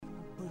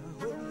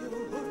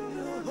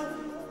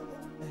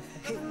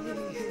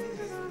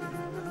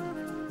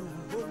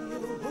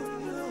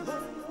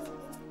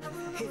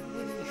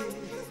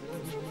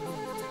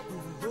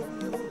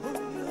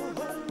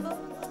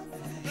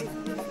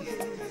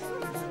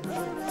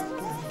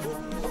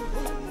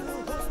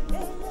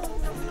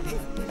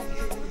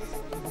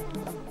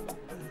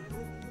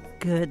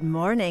Good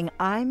morning.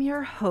 I'm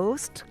your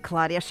host,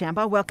 Claudia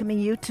Shambaugh, welcoming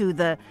you to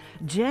the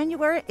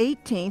January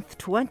 18th,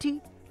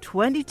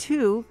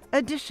 2022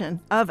 edition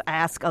of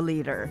Ask a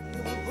Leader.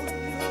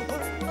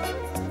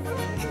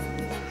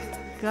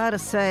 Gotta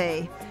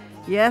say,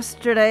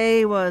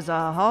 yesterday was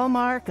a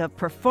hallmark of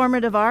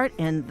performative art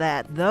in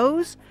that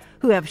those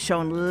who have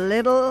shown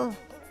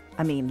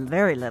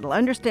very little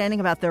understanding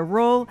about their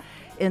role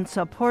in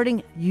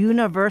supporting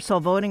universal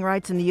voting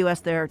rights in the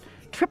U.S., they're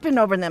tripping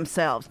over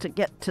themselves to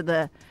get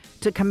to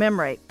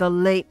commemorate the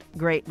late,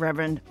 great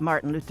Reverend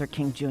Martin Luther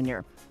King Jr.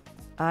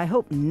 I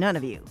hope none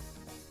of you,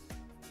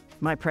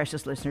 my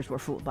precious listeners, were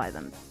fooled by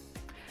them.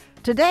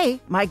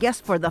 Today, my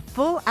guest for the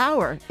full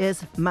hour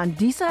is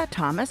Mandisa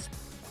Thomas,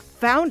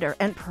 founder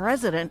and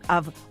president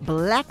of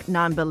Black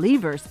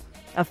Nonbelievers,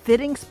 a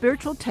fitting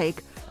spiritual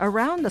take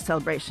around the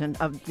celebration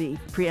of the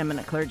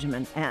preeminent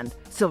clergyman and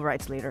civil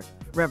rights leader,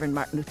 Reverend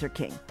Martin Luther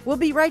King. We'll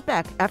be right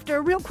back after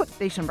a real quick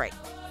station break.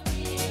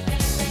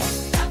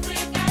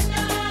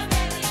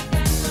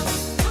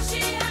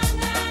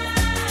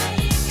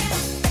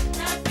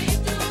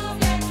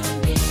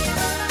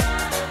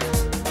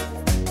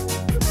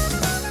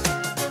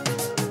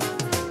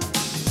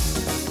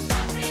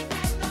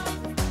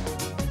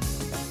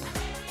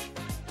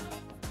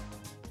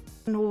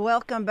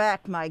 Welcome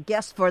back. My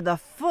guest for the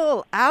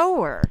full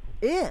hour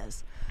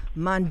is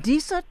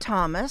Mandisa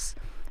Thomas,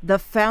 the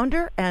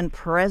founder and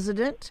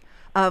president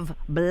of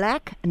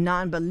Black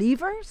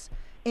Nonbelievers,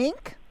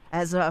 Inc.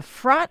 As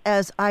fraught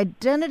as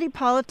identity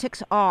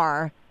politics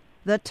are,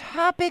 the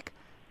topic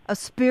of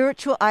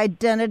spiritual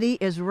identity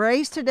is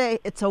raised today.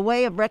 It's a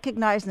way of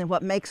recognizing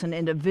what makes an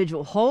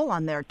individual whole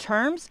on their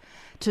terms.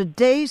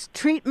 Today's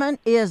treatment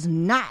is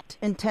not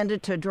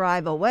intended to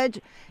drive a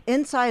wedge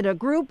inside a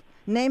group,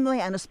 namely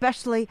and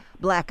especially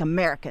Black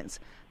Americans.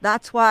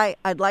 That's why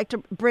I'd like to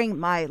bring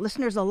my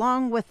listeners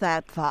along with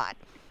that thought.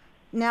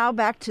 Now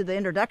back to the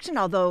introduction.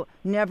 Although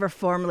never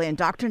formally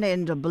indoctrinated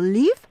into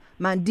belief,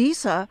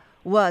 Mandisa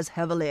was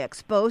heavily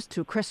exposed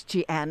to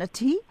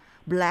Christianity,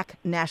 Black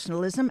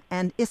nationalism,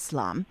 and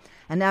Islam.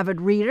 An avid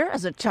reader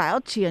as a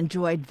child, she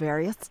enjoyed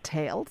various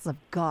tales of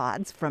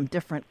gods from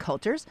different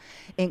cultures,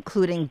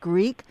 including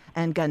Greek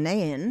and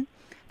Ghanaian.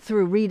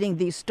 Through reading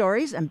these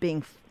stories and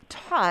being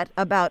taught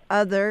about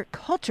other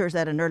cultures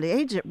at an early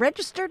age, it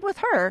registered with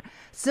her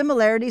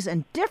similarities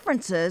and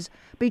differences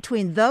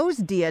between those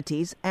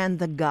deities and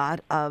the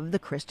God of the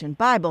Christian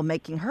Bible,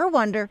 making her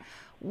wonder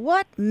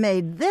what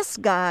made this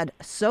God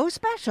so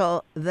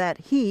special that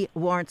he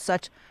warrants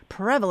such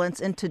prevalence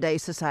in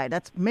today's society.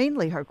 That's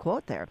mainly her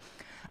quote there.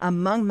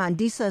 Among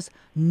Mandisa's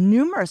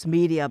numerous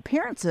media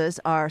appearances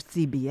are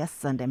CBS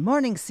Sunday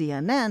Morning,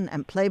 CNN,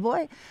 and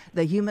Playboy,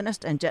 The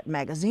Humanist, and Jet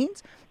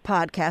magazines,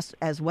 podcasts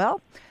as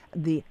well,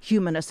 The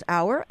Humanist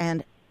Hour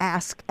and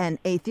Ask an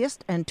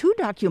Atheist, and two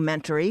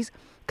documentaries,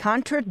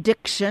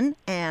 Contradiction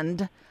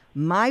and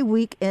My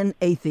Week in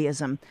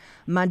Atheism.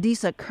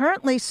 Mandisa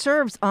currently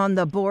serves on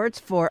the boards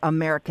for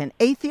American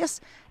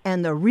Atheists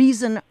and the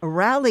Reason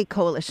Rally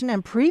Coalition,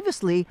 and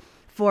previously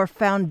for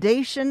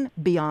Foundation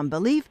Beyond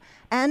Belief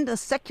and the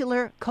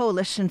Secular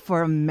Coalition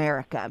for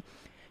America.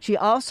 She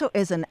also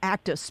is an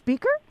active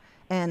speaker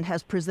and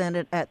has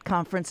presented at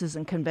conferences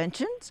and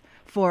conventions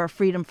for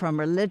Freedom from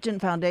Religion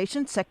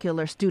Foundation,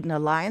 Secular Student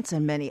Alliance,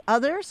 and many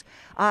others.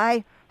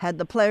 I had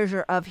the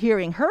pleasure of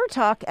hearing her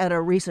talk at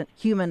a recent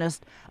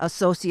Humanist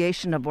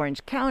Association of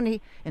Orange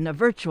County in a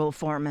virtual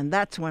form, and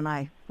that's when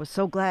I was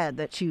so glad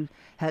that she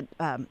had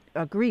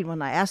agreed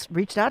when I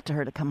reached out to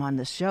her to come on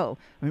this show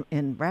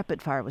in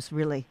Rapid Fire.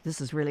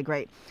 This is really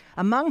great.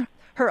 Among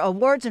her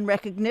awards and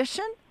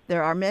recognition,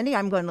 there are many.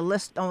 I'm going to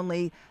list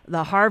only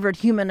the Harvard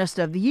Humanist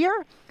of the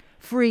Year,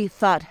 Free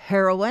Thought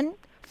Heroine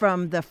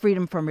from the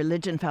Freedom from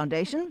Religion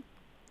Foundation,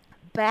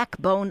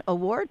 Backbone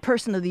Award,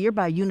 Person of the Year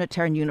by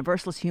Unitarian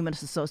Universalist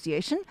Humanist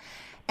Association.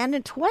 And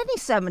in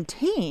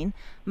 2017,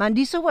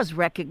 Mandisa was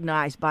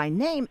recognized by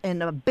name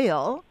in a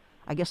bill,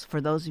 I guess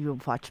for those of you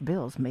who've watched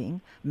bills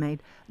being made,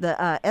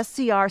 the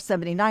SCR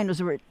 79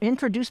 was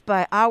introduced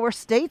by our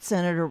state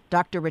senator,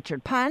 Dr.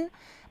 Richard Pan,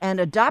 and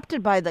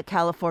adopted by the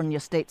California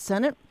State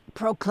Senate,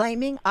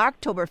 proclaiming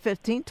October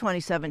 15,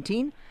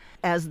 2017,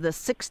 as the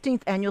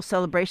 16th annual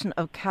celebration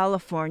of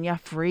California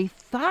Free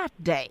Thought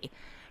Day.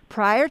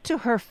 Prior to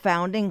her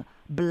founding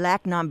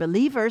Black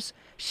Nonbelievers,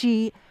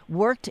 she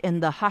worked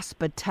in the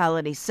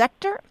hospitality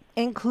sector,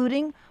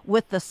 including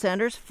with the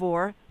Centers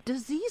for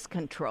Disease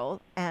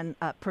Control and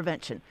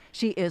Prevention.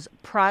 She is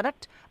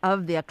product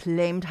of the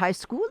acclaimed High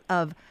School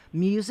of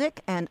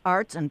Music and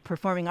Arts and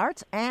Performing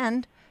Arts,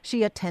 and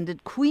she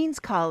attended Queens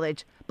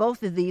College,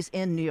 both of these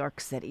in New York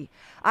City.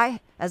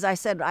 As I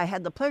said, I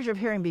had the pleasure of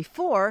hearing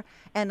before,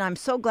 and I'm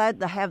so glad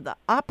to have the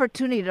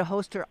opportunity to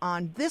host her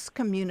on this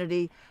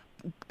community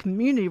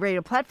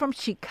radio platform.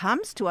 She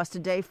comes to us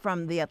today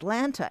from the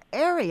Atlanta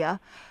area.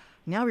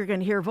 Now you're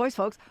going to hear her voice,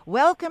 folks.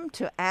 Welcome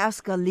to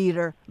Ask a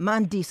Leader,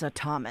 Mandisa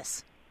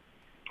Thomas.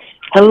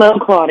 Hello,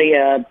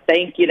 Claudia.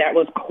 Thank you. That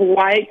was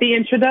quite the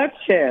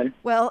introduction.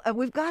 Well,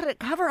 we've got to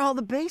cover all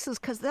the bases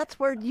because that's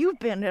where you've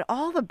been at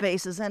all the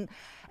bases. And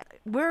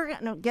we're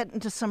going to get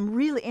into some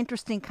really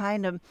interesting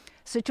kind of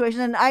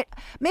situation. And I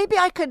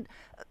could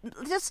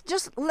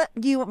just let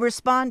you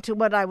respond to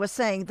what I was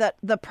saying, that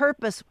the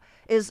purpose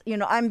is,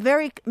 I'm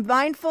very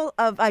mindful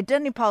of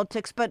identity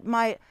politics, but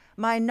my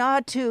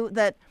nod to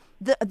that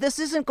this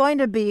isn't going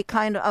to be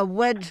kind of a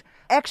wedge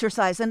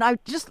exercise. And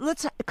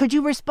could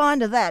you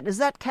respond to that? Is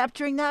that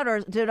capturing that, or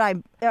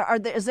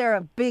is there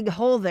a big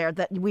hole there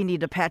that we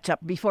need to patch up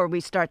before we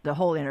start the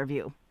whole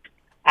interview?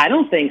 I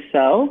don't think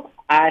so.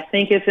 I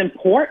think it's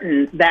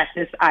important that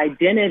this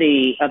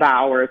identity of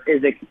ours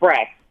is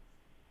expressed.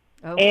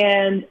 Okay.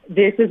 And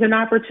this is an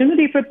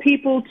opportunity for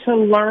people to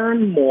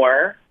learn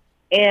more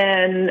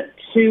and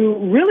to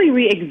really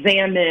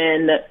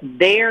re-examine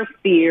their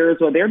fears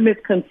or their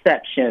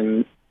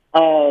misconceptions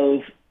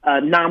of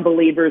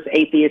non-believers,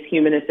 atheists,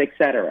 humanists,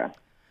 etc.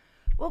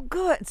 Well,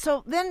 good.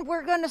 So then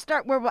we're going to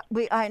start where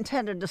I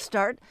intended to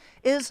start,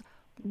 is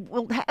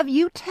we'll have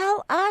you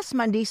tell us,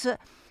 Mandisa,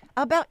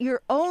 about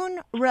your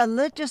own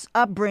religious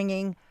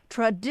upbringing,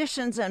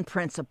 traditions, and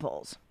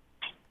principles.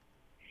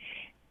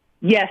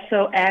 Yes,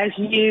 so as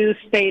you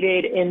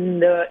stated in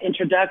the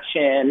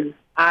introduction,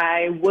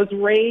 I was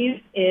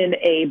raised in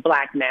a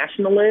Black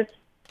nationalist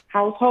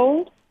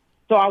household.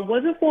 So I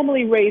wasn't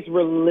formally raised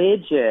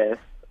religious.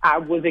 I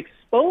was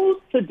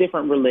exposed to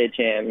different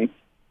religions.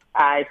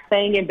 I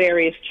sang in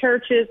various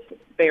churches,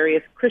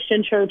 various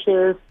Christian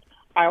churches.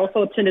 I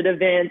also attended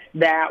events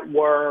that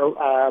were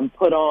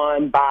put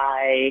on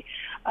by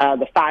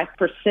the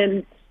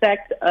 5%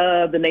 sect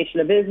of the Nation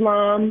of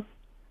Islam.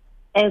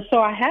 And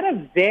so I had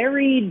a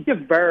very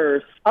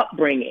diverse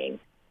upbringing,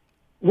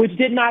 which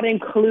did not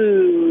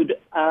include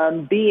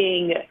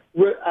being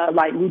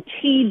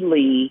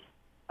routinely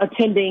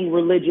attending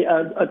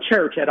a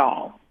church at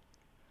all.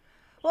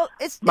 Well,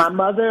 my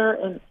mother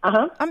and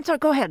I'm sorry.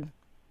 Go ahead.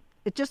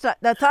 It just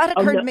the thought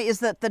occurred to me is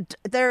that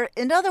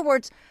in other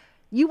words,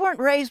 you weren't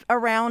raised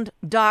around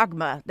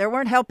dogma. There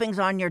weren't helpings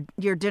on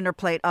your dinner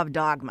plate of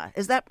dogma.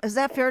 Is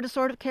that fair to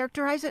sort of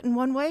characterize it in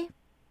one way?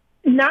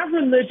 Not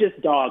religious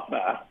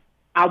dogma.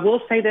 I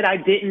will say that I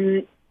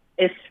didn't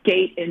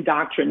escape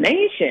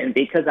indoctrination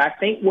because I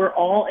think we're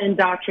all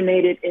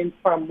indoctrinated in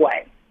some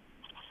way.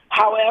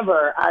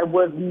 However, I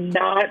was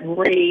not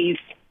raised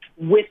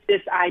with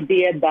this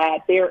idea that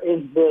there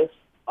is this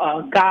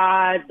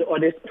God or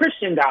this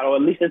Christian God, or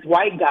at least this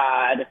white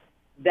God,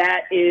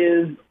 that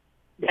is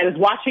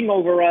watching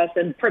over us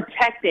and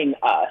protecting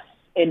us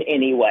in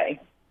any way.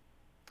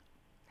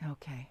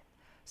 Okay.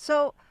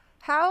 So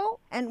how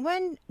and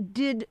when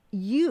did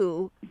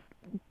you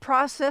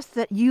process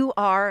that you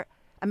are,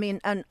 no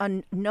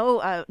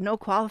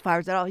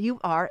qualifiers at all, you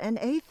are an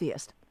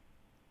atheist?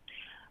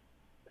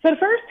 So the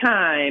first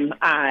time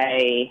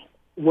I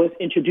was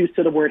introduced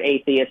to the word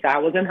atheist, I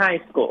was in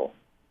high school.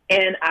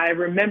 And I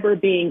remember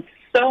being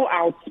so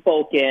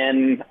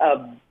outspoken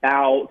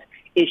about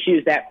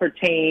issues that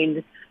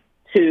pertained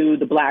to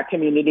the Black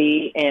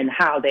community and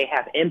how they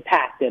have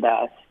impacted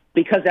us,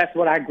 because that's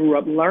what I grew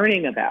up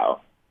learning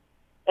about.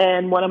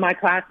 And one of my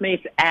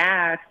classmates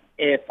asked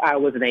if I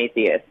was an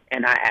atheist,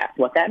 and I asked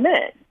what that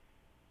meant.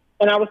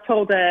 And I was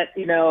told that,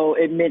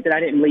 it meant that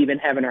I didn't believe in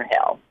heaven or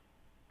hell.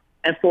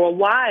 And for a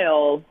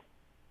while,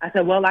 I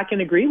said, well, I can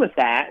agree with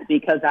that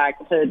because I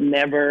could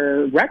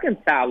never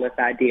reconcile this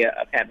idea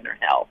of heaven or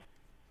hell.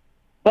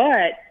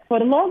 But for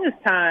the longest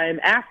time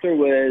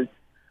afterwards,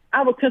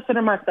 I would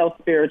consider myself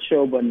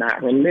spiritual but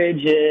not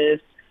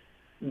religious,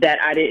 that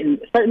I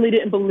certainly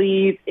didn't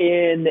believe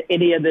in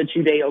any of the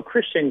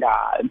Judeo-Christian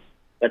gods,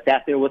 but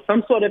that there was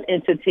some sort of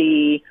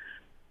entity,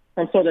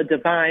 some sort of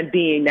divine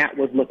being that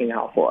was looking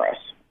out for us.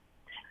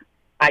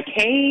 I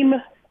came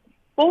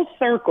full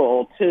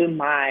circle to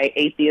my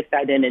atheist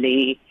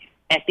identity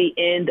at the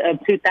end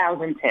of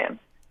 2010,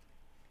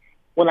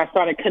 when I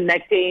started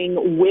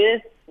connecting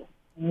with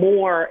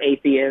more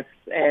atheists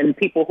and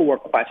people who were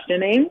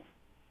questioning.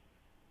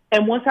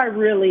 And once I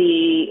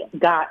really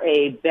got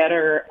a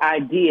better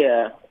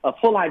idea, a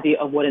full idea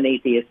of what an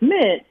atheist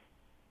meant,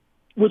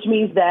 which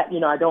means that, you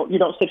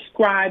don't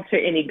subscribe to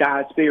any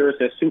God, spirits,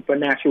 or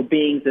supernatural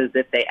beings as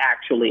if they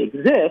actually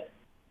exist,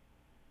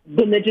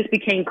 then it just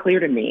became clear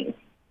to me.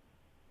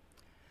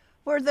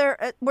 Were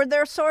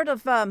there sort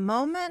of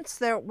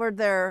moments in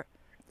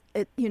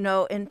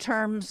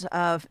terms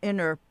of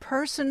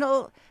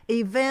interpersonal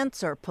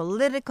events or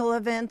political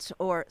events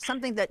or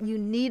something that you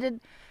needed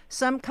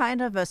some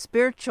kind of a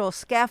spiritual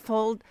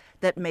scaffold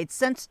that made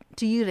sense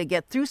to you to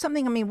get through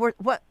something? I mean,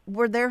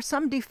 were there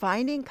some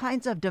defining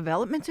kinds of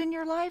developments in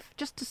your life,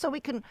 so we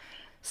can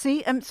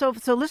see? And so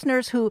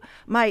listeners who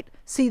might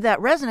see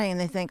that resonating,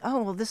 they think,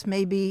 oh, well, this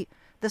may be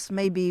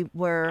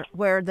where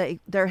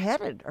they're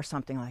headed or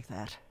something like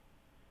that.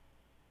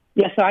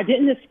 Yeah, so I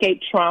didn't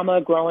escape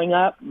trauma growing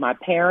up. My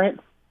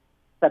parents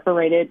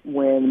separated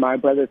when my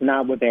brothers and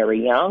I were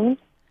very young.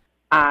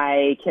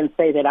 I can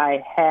say that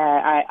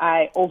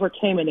I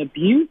overcame an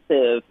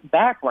abusive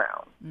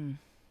background.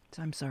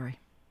 I'm sorry.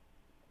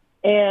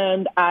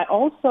 And I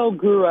also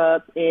grew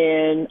up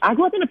in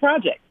a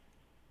project,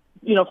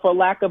 for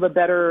lack of a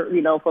better,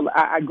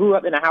 I grew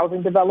up in a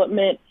housing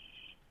development.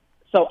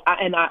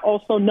 And I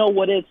also know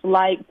what it's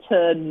like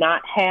to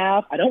not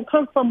have. I don't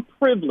come from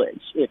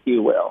privilege, if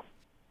you will.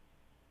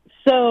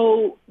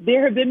 So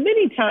there have been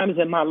many times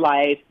in my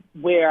life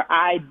where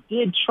I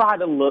did try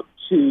to look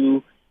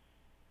to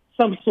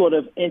some sort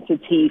of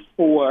entity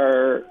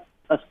for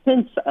a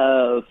sense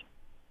of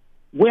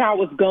where I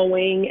was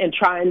going and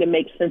trying to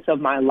make sense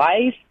of my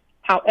life.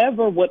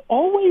 However, what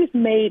always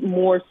made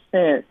more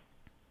sense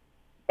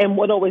and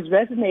what always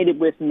resonated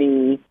with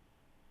me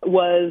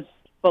was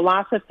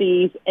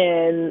philosophies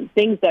and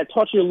things that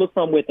taught you to look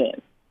from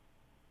within.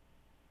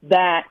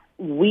 That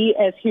we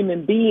as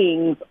human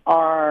beings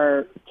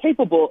are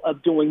capable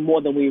of doing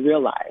more than we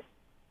realize.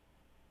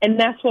 And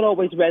that's what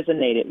always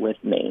resonated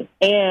with me.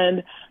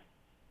 And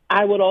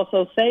I would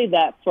also say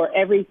that for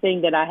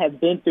everything that I have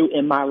been through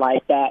in my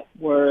life that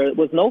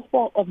was no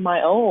fault of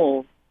my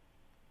own,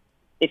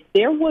 if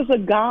there was a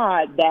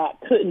God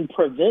that couldn't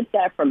prevent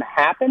that from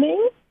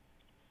happening,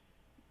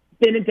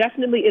 then it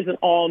definitely isn't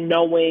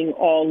all-knowing,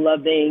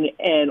 all-loving,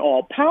 and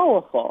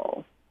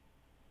all-powerful.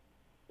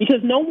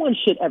 Because no one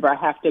should ever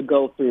have to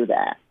go through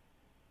that.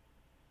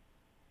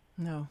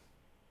 No.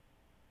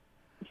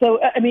 So,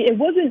 I mean, it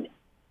wasn't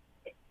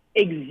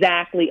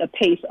exactly a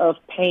pace of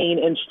pain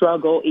and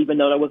struggle, even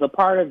though that was a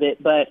part of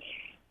it, but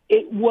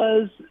it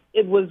was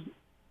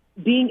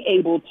being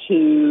able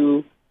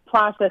to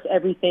process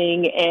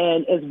everything,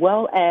 and as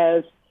well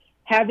as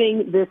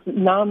having this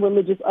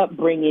non-religious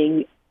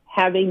upbringing,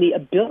 having the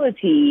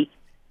ability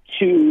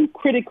to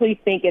critically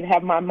think and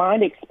have my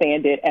mind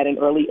expanded at an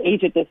early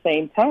age at the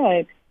same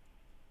time,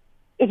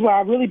 is where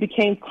I really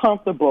became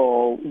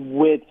comfortable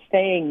with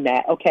saying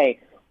that, okay,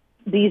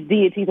 these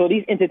deities or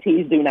these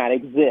entities do not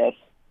exist.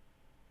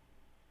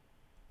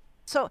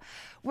 So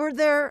were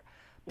there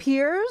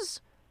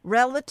peers,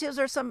 relatives,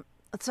 or some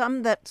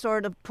that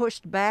sort of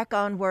pushed back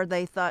on where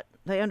they thought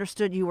they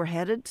understood you were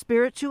headed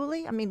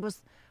spiritually? I mean,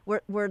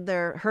 were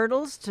there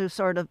hurdles to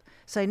sort of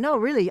say, no,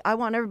 really, I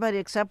want everybody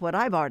to accept what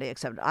I've already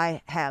accepted.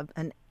 I have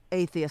an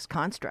atheist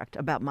construct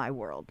about my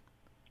world.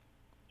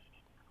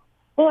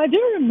 Well, I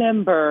do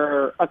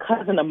remember a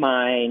cousin of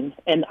mine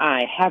and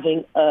I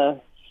having a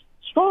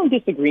strong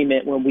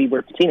disagreement when we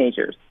were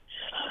teenagers.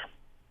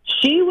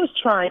 She was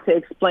trying to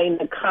explain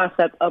the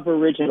concept of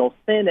original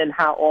sin and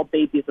how all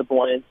babies are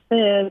born in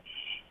sin.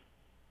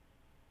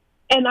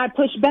 And I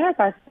pushed back.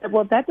 I said,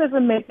 well, that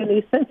doesn't make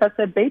any sense. I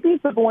said, babies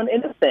are born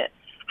innocent.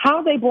 How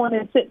are they born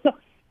in sin? So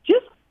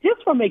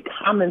just from a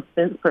common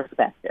sense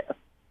perspective.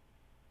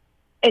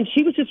 And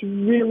she was just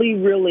really,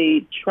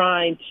 really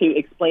trying to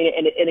explain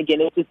it. And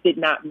again, it just did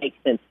not make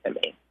sense to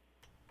me.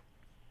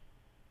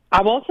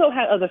 I've also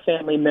had other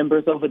family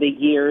members over the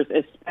years,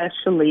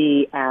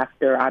 especially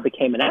after I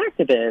became an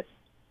activist,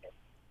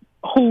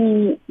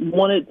 who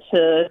wanted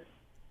to,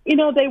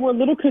 they were a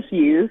little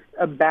confused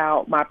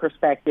about my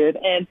perspective.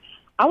 And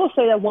I will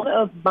say that one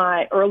of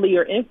my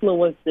earlier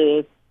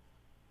influences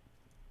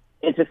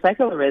into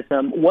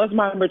secularism was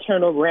my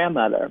maternal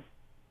grandmother.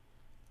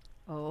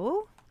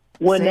 Oh,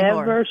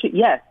 whenever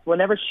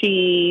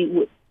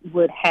she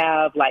would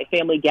have like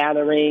family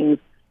gatherings,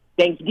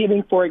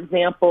 Thanksgiving, for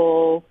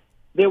example,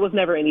 there was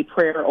never any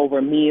prayer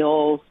over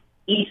meals.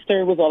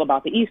 Easter was all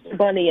about the Easter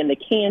bunny and the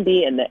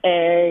candy and the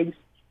eggs.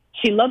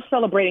 She loved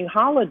celebrating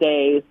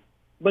holidays,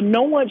 but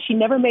she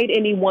never made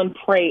anyone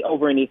pray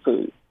over any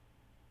food.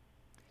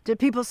 Did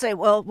people say,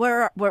 well,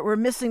 we're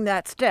missing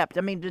that step?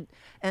 I mean,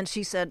 and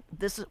she said,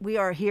 we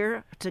are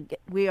here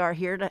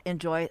to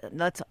enjoy,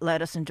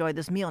 let us enjoy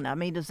this meal now. I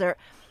mean,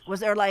 was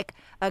there like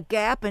a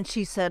gap, and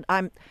she said,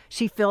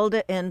 she filled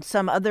it in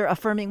some other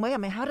affirming way? I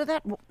mean, how did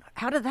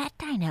that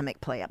dynamic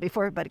play out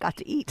before everybody got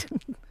to eat?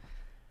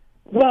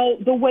 Well,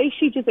 the way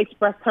she just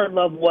expressed her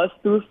love was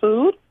through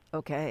food.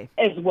 Okay.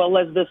 As well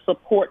as the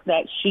support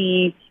that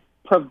she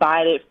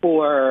provided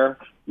for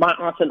my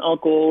aunts and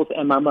uncles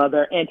and my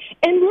mother, and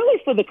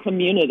really for the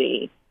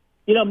community.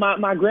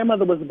 My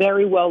grandmother was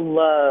very well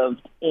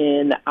loved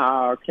in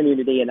our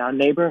community, in our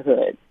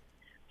neighborhood.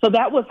 So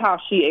that was how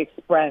she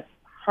expressed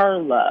her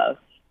love.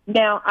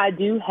 Now, I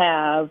do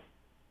have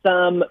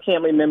some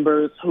family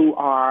members who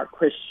are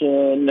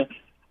Christian,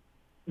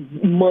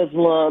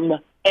 Muslim,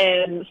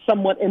 and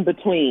somewhat in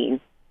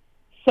between.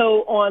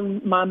 So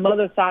on my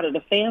mother's side of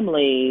the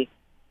family,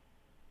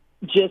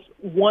 just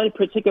one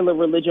particular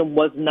religion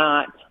was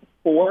not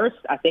forced.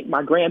 I think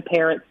my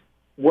grandparents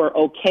were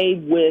okay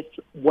with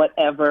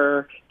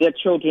whatever their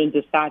children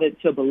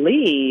decided to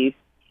believe,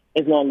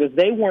 as long as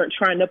they weren't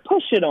trying to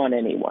push it on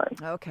anyone.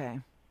 Okay.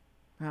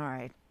 All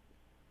right.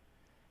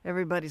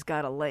 Everybody's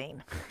got a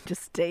lane.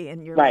 Just stay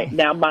in your right. lane.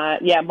 Now, my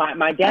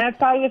dad's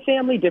side of the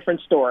family,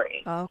 different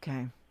story.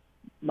 Okay.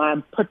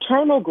 My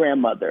paternal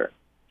grandmother,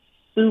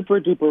 super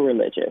duper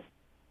religious.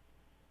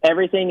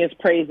 Everything is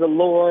praise the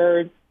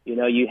Lord.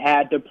 You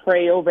had to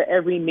pray over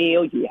every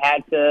meal. You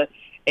had to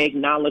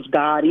acknowledge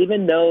God,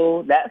 even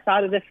though that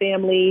side of the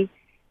family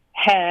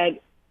had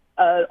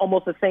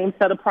almost the same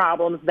set of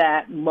problems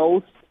that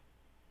most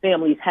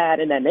families had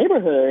in that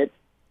neighborhood.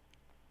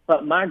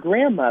 But my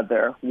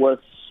grandmother was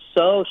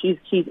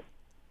she's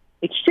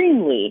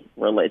extremely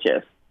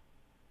religious.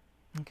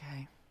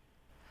 Okay.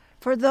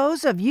 For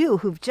those of you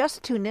who've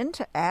just tuned in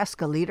to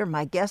Ask a Leader,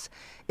 my guest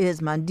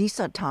is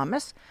Mandisa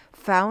Thomas,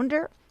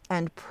 founder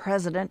and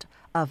president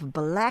of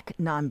Black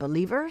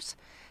Nonbelievers.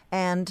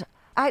 And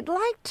I'd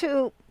like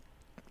to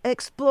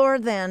explore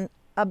then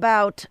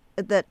about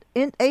that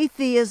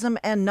atheism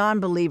and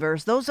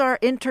nonbelievers. Those are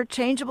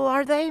interchangeable,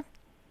 are they?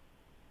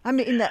 I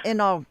mean, in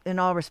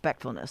all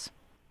respectfulness.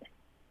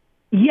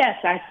 Yes,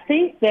 I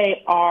think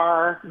they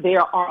are.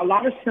 There are a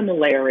lot of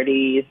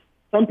similarities.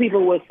 Some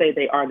people would say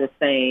they are the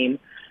same.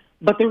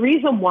 But the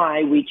reason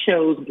why we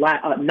chose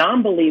Black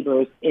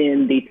nonbelievers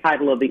in the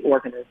title of the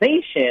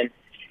organization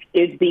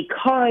is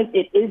because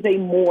it is a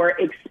more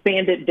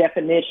expanded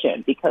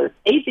definition. Because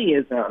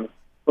atheism,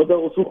 for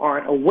those who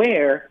aren't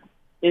aware,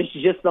 is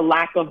just the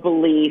lack of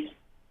belief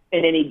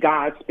in any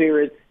God,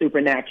 spirits,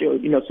 supernatural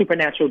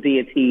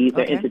deities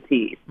or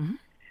entities. Mm-hmm.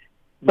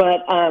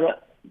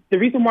 But the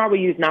reason why we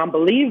use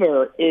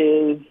non-believer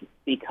is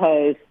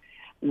because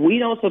we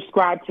don't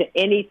subscribe to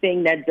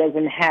anything that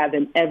doesn't have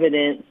an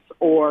evidence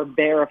or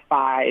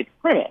verified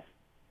premise,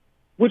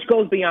 which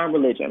goes beyond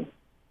religion.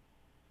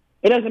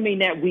 It doesn't mean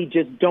that we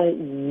just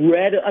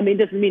it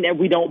doesn't mean that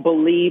we don't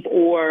believe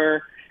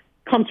or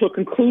come to a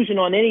conclusion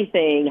on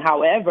anything.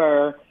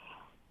 However,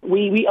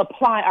 we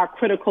apply our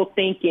critical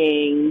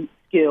thinking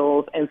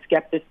skills and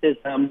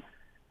skepticism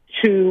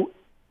to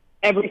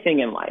everything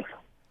in life.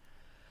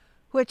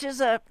 Which is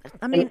that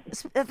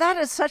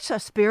is such a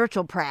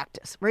spiritual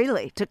practice,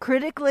 really, to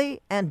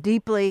critically and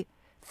deeply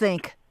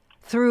think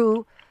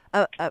through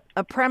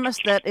a premise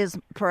that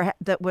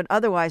that would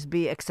otherwise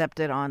be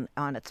accepted on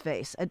its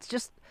face. It's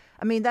just,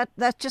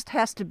 that just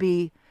has to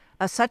be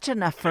such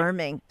an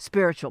affirming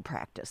spiritual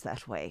practice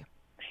that way.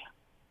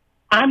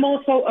 I'm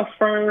also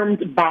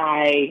affirmed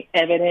by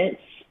evidence.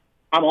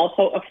 I'm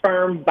also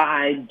affirmed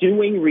by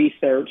doing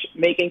research,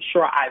 making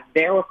sure I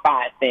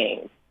verify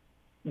things,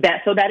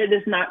 so that it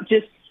is not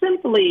just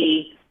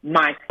simply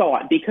my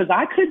thought, because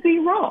I could be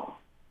wrong.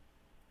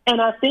 And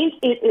I think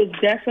it is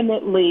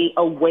definitely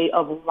a way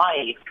of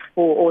life,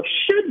 or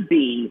should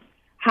be,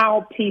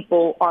 how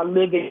people are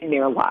living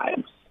their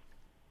lives.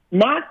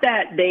 Not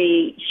that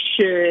they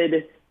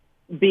should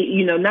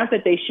be, not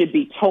that they should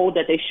be told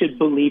that they should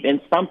believe in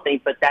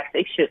something, but that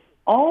they should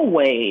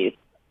always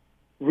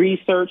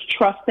research,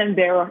 trust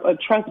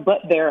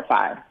but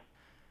verify.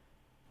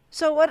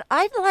 So what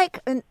I'd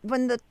like,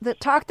 when the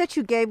talk that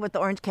you gave with the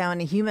Orange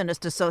County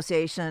Humanist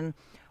Association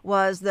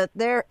was that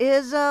there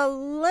is a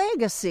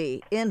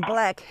legacy in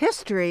Black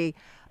history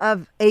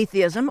of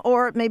atheism,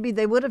 or maybe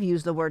they would have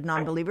used the word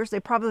non-believers. They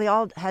probably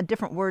all had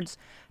different words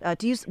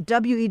to use.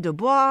 W.E. Du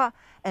Bois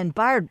and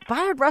Bayard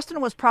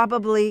Rustin was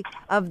probably,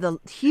 of the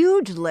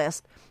huge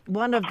list,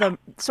 one of the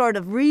sort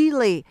of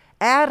really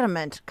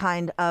adamant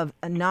kind of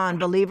a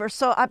non-believer.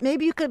 So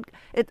maybe you could,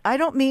 I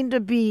don't mean to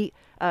be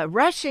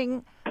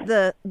rushing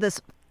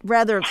this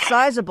rather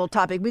sizable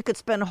topic. We could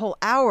spend a whole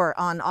hour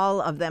on all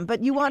of them,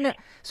 but you want to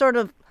sort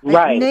of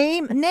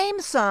name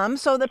some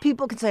so that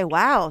people can say,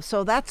 wow,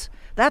 so that's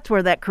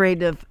where that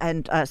creative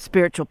and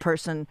spiritual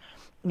person,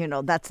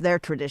 that's their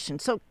tradition.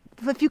 So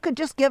if you could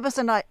just give us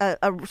a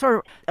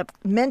sort of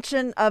a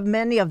mention of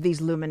many of these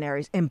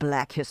luminaries in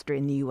Black history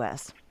in the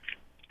U.S.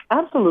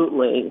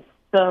 Absolutely.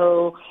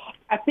 So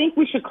I think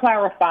we should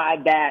clarify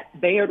that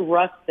Bayard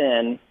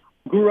Rustin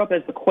grew up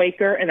as a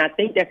Quaker, and I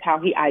think that's how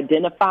he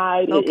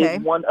identified. Okay. It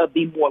is one of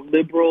the more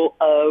liberal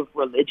of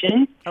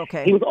religions.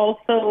 Okay. He was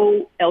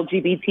also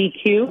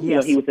LGBTQ.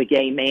 Yes. He was a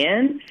gay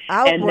man.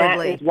 Outwardly. And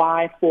that is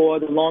why for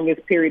the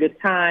longest period of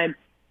time,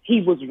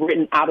 he was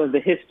written out of the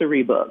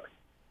history books.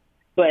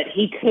 But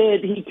he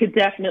could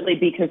definitely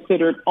be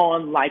considered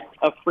on like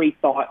a free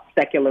thought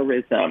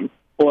secularism,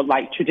 or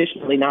like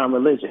traditionally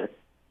non-religious,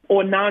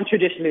 or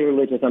non-traditionally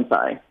religious, I'm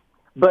sorry.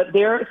 But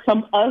there are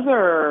some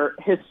other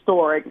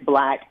historic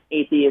Black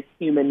atheist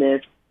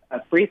humanist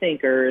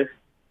freethinkers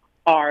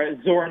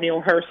are Zora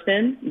Neale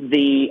Hurston,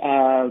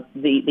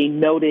 the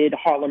noted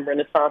Harlem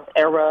Renaissance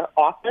era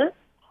author,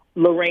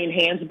 Lorraine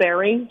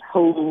Hansberry,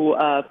 who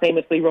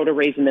famously wrote A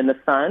Raisin in the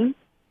Sun,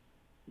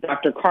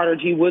 Dr. Carter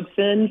G.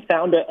 Woodson,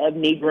 founder of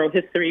Negro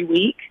History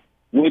Week,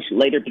 which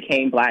later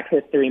became Black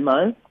History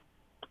Month,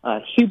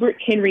 Hubert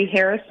Henry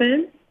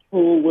Harrison,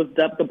 who was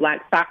dubbed the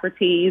Black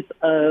Socrates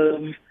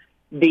of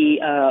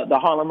the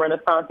Harlem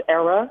Renaissance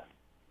era,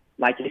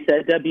 like you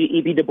said,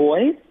 W.E.B. Du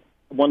Bois,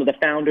 one of the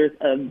founders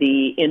of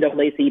the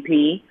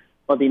NAACP,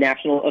 or the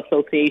National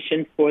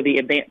Association for the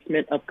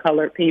Advancement of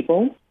Colored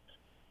People.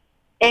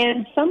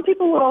 And some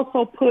people would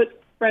also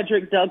put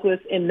Frederick Douglass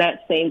in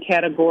that same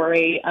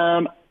category.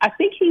 I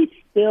think he's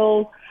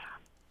still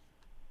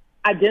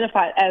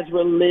identified as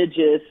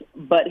religious,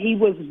 but he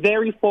was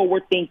very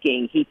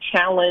forward-thinking. He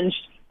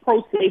challenged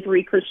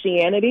pro-slavery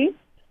Christianity.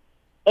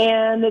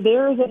 And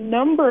there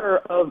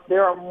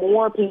are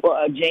more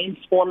people, James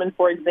Forman,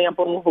 for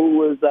example, who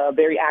was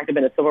very active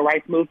in the civil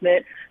rights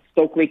movement,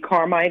 Stokely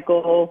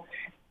Carmichael,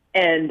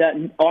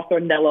 and author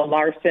Nella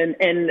Larson.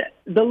 And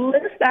the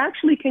list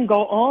actually can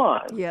go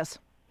on. Yes.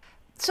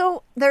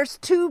 So there's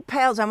two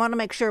paths I want to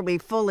make sure we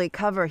fully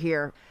cover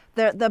here.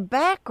 the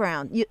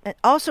background.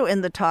 Also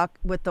in the talk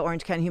with the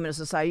Orange County Humanist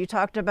Society, you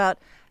talked about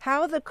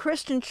how the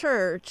Christian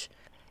church,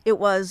 it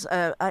was,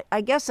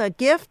 I guess, a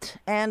gift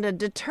and a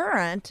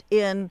deterrent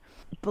in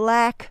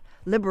Black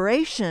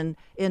liberation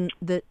in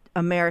the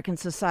American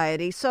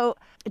society. So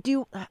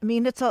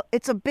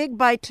it's a big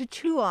bite to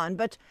chew on,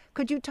 but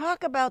could you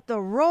talk about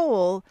the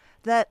role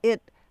that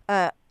it,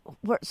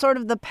 sort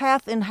of the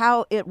path in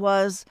how it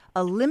was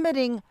a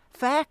limiting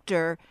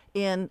factor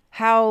in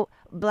how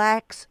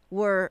Blacks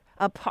were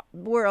a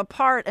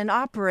part and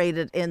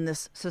operated in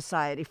this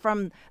society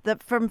from the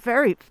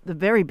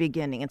very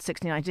beginning in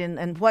 1619,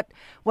 and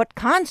what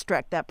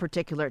construct that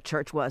particular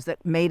church was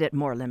that made it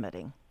more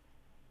limiting?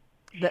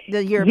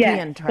 The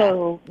European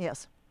track.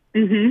 Yes.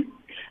 Mm-hmm.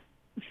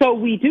 So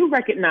we do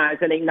recognize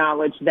and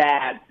acknowledge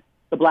that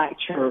the Black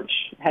church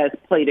has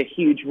played a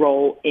huge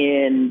role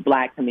in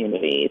Black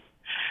communities.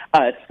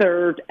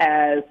 Served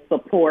as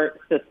support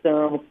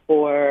system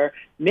for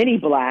many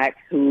Blacks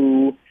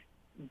who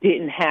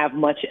didn't have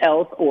much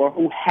else, or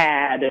who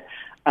had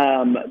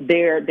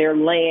their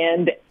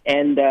land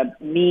and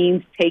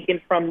means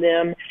taken from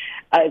them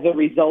as a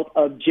result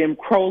of Jim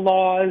Crow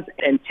laws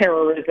and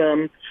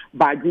terrorism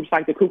by groups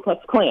like the Ku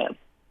Klux Klan.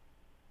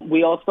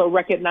 We also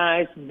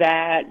recognize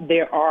that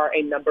there are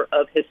a number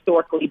of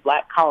historically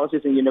Black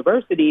colleges and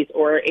universities,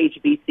 or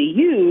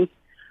HBCUs,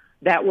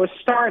 that were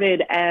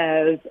started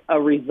as a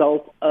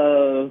result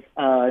of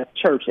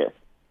churches.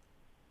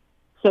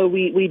 So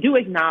we do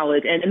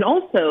acknowledge, and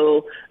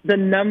also the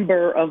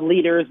number of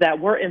leaders that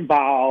were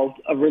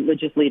involved, of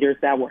religious leaders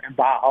that were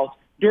involved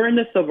during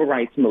the Civil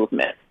Rights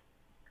Movement,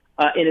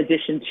 in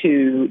addition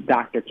to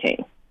Dr.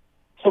 King.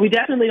 So we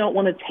definitely don't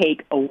want to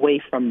take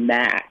away from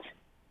that.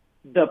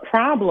 The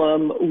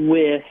problem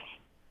with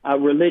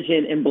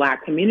religion in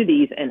Black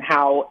communities, and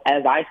how,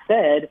 as I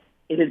said,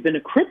 it has been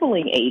a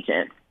crippling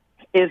agent,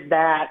 is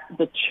that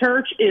the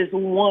church is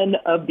one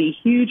of the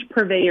huge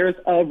purveyors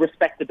of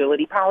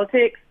respectability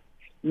politics,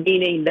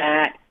 meaning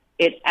that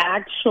it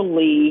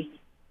actually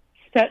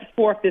set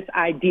forth this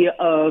idea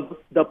of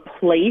the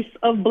place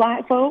of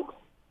Black folks.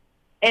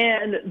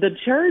 And the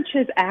church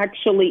has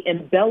actually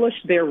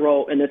embellished their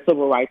role in the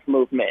Civil Rights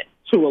Movement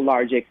to a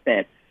large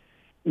extent.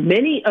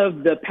 Many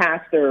of the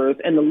pastors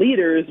and the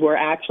leaders were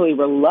actually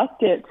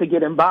reluctant to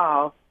get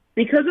involved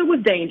because it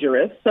was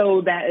dangerous,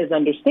 so that is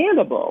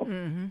understandable.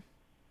 Mm-hmm.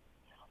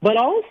 But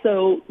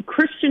also,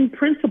 Christian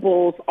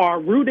principles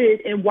are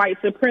rooted in white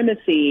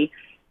supremacy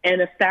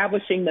and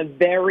establishing the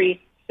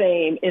very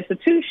same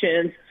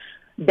institutions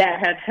that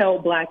have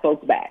held Black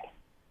folks back,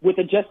 with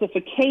a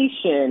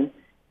justification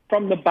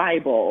from the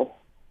Bible.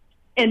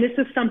 And this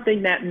is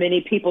something that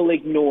many people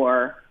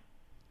ignore,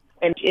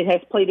 and it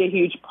has played a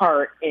huge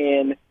part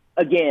in,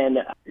 again,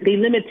 the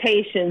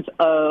limitations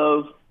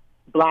of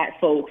Black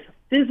folks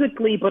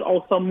physically, but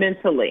also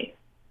mentally.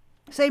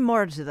 Say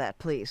more to that,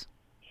 please.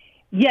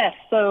 Yes.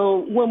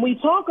 So when we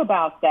talk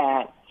about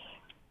that,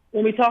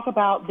 when we talk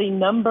about the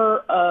number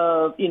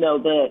of,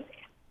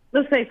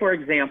 let's say, for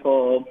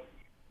example,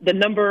 the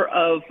number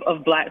of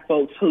Black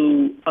folks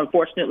who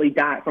unfortunately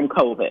died from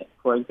COVID,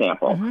 for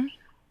example, mm-hmm.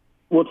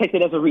 We'll take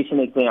it as a recent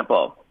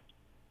example,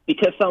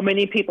 because so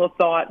many people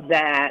thought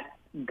that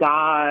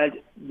God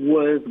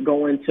was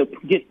going to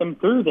get them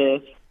through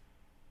this,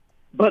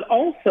 but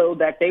also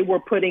that they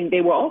were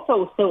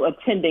also still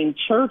attending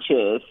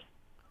churches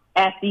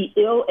at the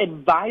ill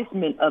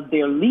advisement of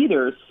their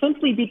leaders,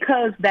 simply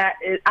because that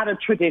is out of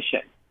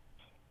tradition.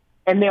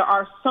 And there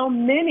are so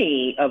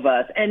many of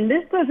us, and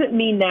this doesn't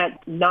mean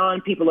that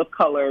non-people of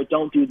color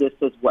don't do this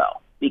as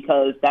well,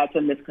 because that's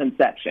a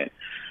misconception.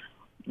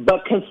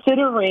 But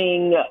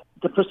considering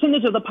the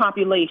percentage of the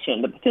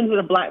population, the percentage of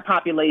the Black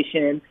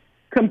population,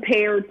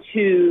 compared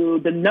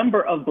to the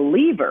number of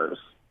believers,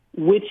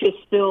 which is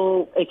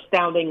still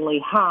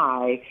astoundingly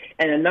high,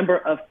 and a number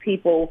of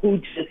people who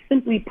just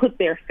simply put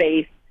their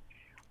faith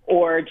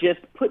or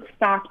just put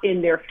stock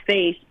in their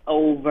faith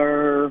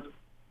over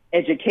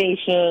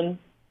education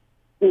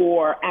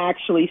or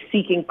actually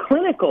seeking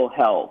clinical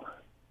help,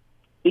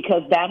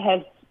 because that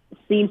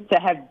seems to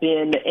have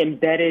been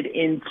embedded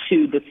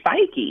into the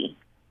psyche,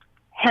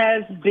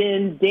 has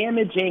been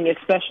damaging,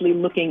 especially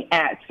looking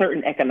at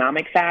certain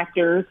economic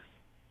factors,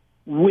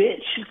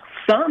 which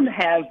some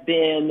have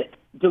been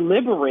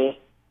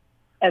deliberate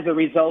as a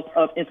result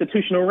of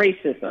institutional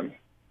racism.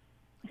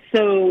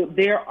 So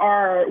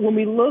when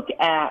we look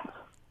at,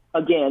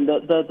 again,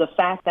 the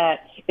fact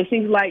that it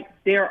seems like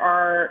there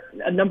are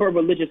a number of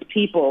religious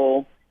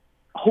people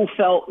who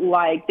felt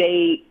like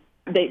they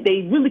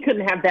really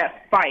couldn't have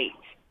that fight.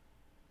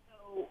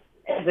 So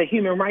as a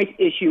human rights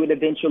issue, it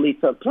eventually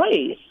took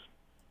place.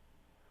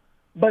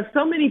 But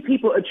so many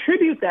people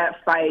attribute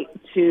that fight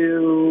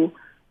to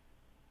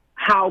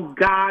how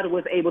God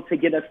was able to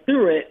get us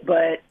through it,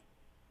 but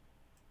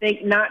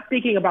not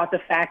thinking about the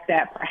fact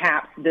that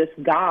perhaps this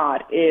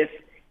God, if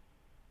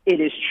it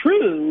is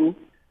true,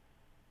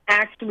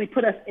 actually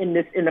put us in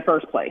this in the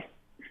first place.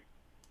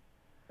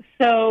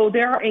 So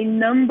there are a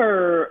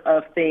number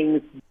of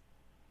things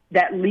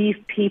that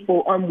leave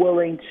people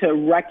unwilling to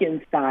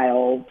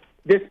reconcile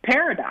this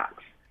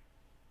paradox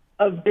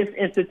of this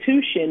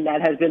institution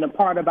that has been a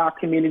part of our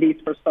communities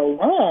for so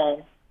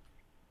long,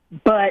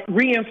 but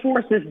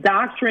reinforces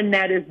doctrine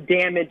that is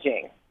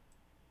damaging.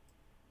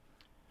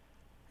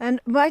 And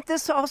might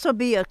this also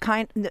be a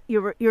kind,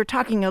 you're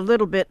talking a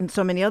little bit in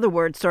so many other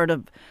words, sort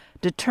of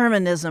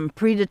determinism,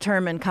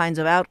 predetermined kinds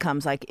of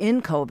outcomes like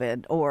in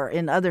COVID or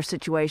in other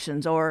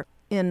situations or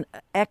in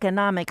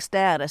economic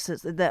status,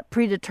 is that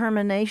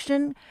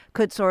predetermination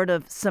could sort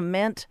of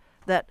cement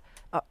that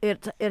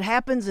it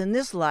happens in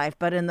this life,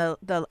 but in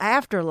the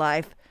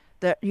afterlife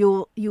that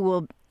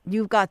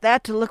you've got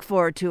that to look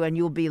forward to, and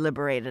you'll be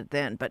liberated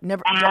then. But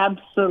never.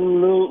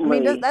 Absolutely.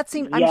 I mean, that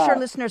seems. I'm sure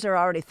listeners are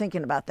already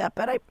thinking about that,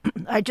 but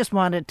I just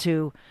wanted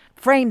to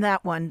frame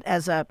that one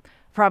as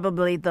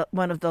probably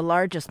one of the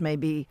largest,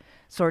 maybe,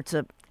 sorts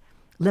of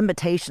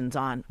limitations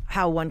on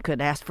how one could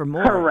ask for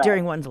more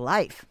during one's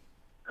life.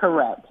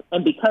 Correct.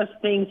 And because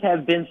things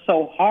have been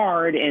so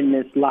hard in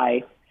this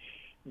life,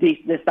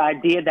 this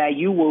idea that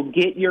you will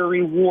get your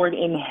reward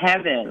in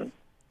heaven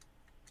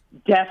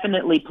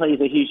definitely plays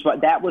a huge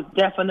part. That was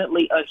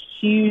definitely a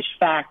huge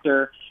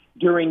factor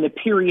during the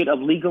period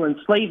of legal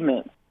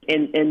enslavement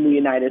in the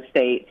United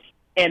States.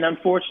 And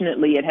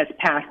unfortunately, it has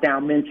passed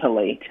down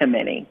mentally to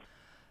many.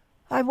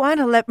 I want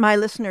to let my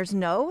listeners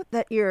know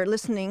that you're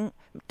listening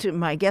to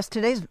my guest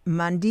today,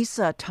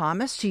 Mandisa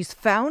Thomas. She's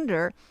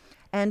founder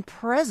and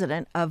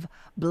president of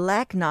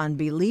Black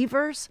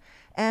Nonbelievers.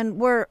 And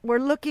we're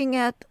looking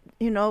at,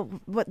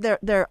 what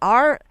there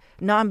are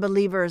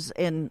nonbelievers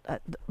in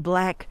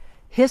Black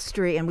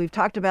history, and we've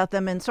talked about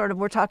them, and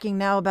we're talking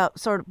now about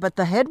but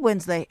the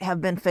headwinds they have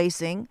been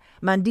facing.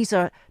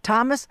 Mandisa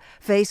Thomas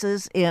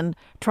faces in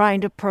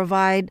trying to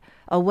provide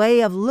a way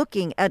of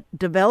looking at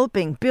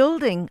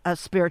building a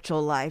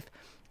spiritual life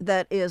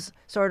that is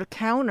sort of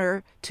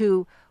counter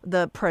to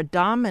the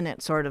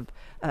predominant sort of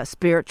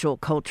spiritual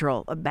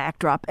cultural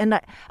backdrop. And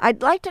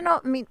I'd like to know,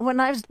 when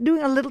I was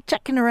doing a little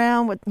checking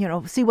around with,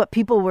 see what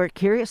people were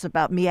curious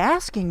about, me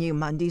asking you,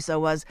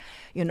 Mandisa, was,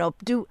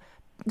 do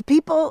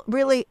people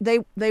really,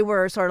 they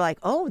were sort of like,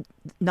 oh,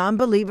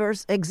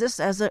 non-believers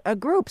exist as a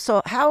group.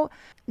 So how,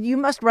 you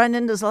must run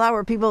into a lot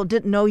where people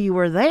didn't know you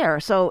were there.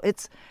 So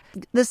it's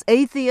this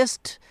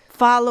atheist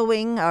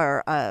following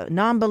or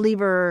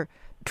non-believer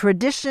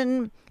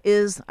tradition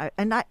is,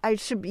 and I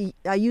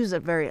use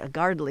it very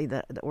guardedly,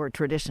 the word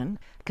tradition,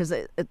 because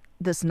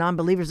this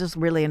non-believers is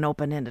really an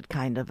open-ended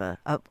kind of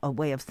a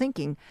way of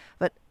thinking.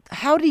 But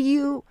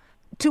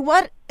to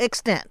what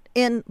extent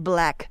in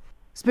Black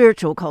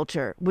spiritual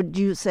culture would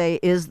you say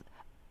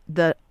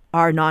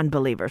are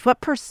non-believers? What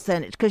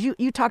percentage? Because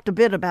you talked a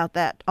bit about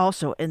that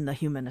also in the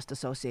Humanist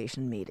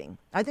Association meeting.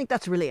 I think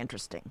that's really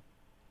interesting.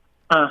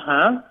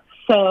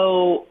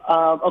 So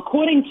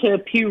according to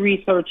Pew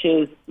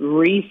Research's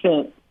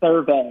recent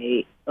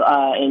survey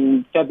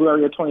in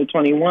February of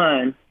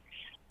 2021,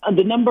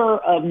 the number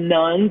of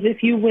nuns,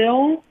 if you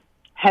will,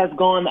 has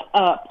gone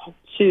up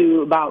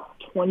to about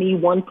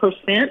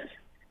 21%.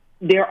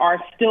 There are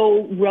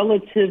still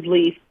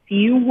relatively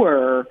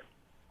fewer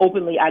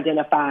openly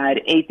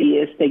identified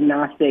atheists,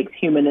 agnostics,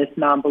 humanists,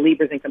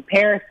 non-believers in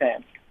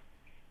comparison.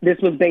 This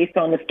was based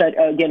on a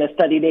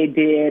study they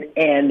did,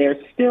 and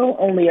there's still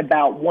only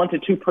about 1 to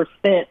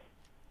 2%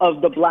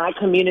 of the Black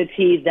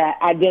community that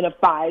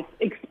identifies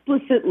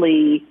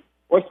explicitly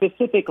or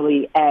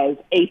specifically as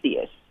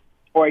atheist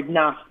or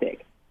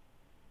agnostic.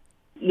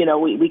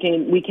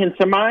 We can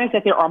surmise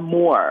that there are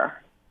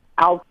more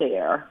out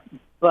there,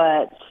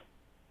 but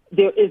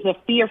there is a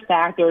fear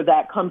factor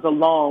that comes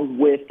along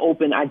with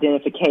open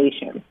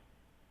identification.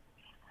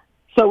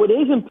 So it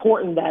is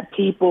important that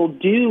people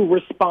do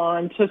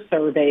respond to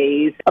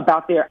surveys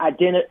about their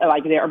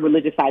their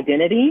religious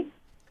identity,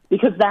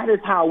 because that is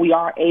how we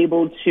are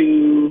able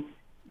to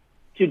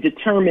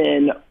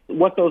determine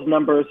what those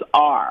numbers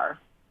are.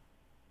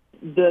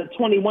 The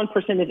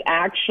 21% is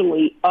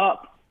actually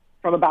up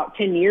from about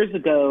 10 years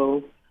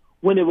ago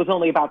when it was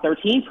only about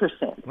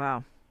 13%.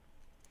 Wow.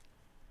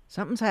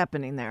 Something's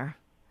happening there.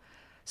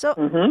 So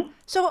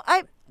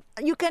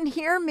you can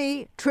hear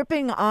me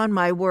tripping on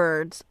my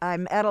words.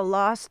 I'm at a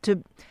loss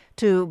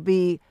to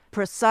be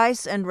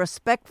precise and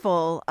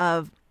respectful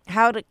of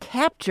how to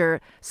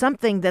capture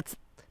something that's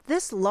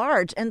this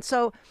large. And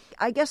so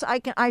I guess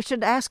I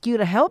should ask you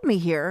to help me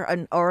here,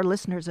 and our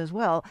listeners as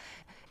well.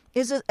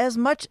 Is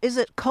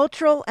it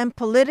cultural and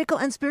political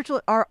and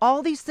spiritual? Are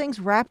all these things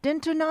wrapped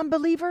into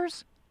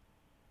non-believers?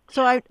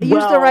 So I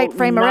use the right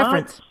frame of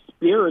reference.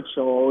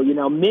 Spiritual,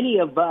 many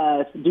of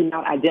us do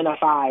not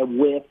identify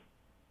with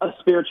a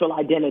spiritual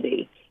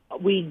identity.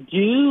 We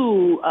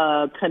do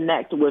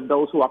connect with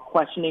those who are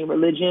questioning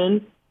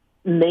religion,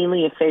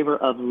 mainly in favor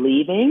of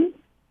leaving.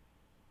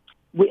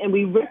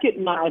 We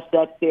recognize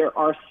that there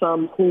are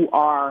some who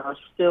are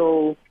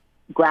still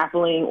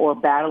grappling or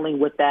battling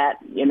with that,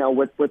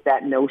 with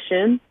that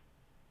notion.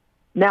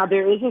 Now,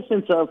 there is a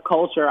sense of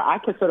culture. I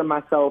consider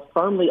myself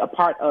firmly a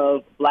part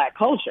of Black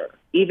culture,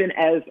 even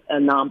as a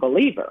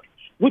non-believer,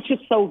 which is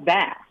so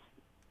vast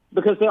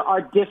because there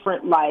are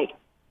different,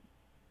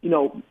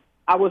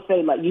 I would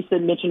say, like you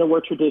said, mention the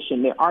word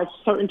tradition. There are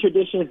certain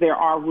traditions, there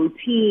are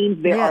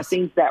routines, there are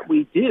things that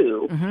we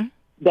do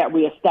that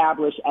we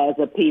establish as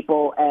a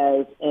people,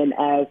 as a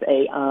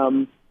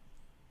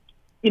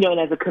and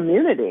as a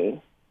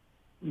community.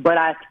 But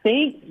I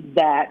think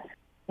that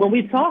when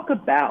we talk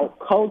about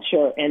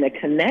culture and a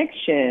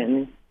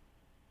connection,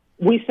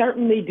 we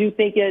certainly do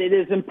think that it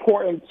is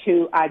important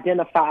to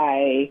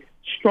identify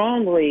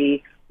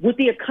strongly with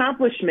the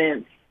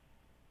accomplishments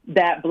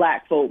that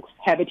Black folks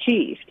have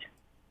achieved.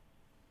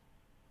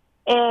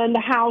 And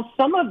how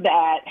some of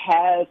that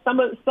has, some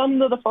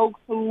of the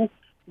folks who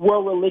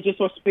were religious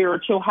or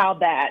spiritual, how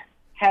that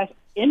has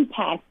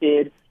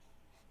impacted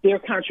their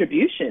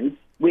contributions.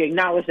 We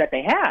acknowledge that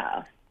they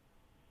have.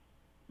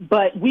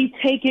 But we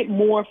take it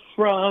more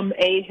from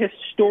a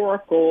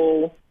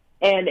historical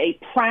and a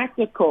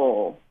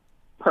practical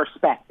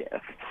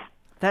perspective.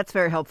 That's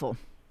very helpful.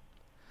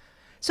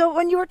 So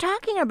when you were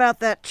talking about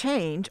that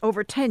change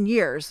over 10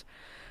 years,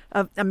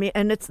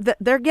 and it's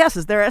their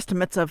guesses, their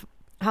estimates of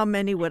how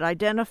many would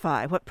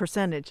identify, what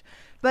percentage.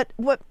 But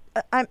what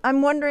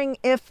I'm wondering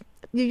if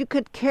you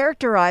could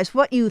characterize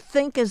what you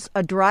think is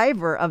a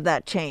driver of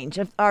that change.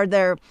 Are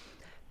there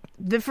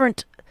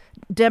different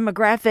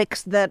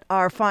demographics that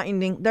are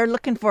they're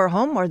looking for a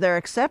home or they're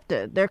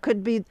accepted? There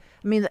could be,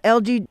 the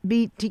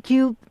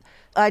LGBTQ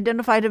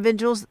identified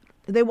individuals,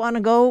 they want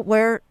to go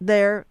where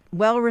they're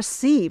well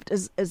received.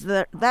 Is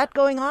that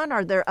going on?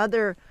 Are there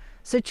other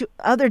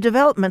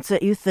developments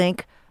that you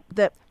think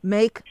that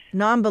make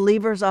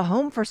non-believers a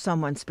home for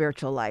someone's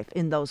spiritual life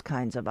in those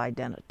kinds of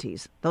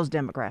identities, those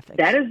demographics?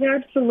 That is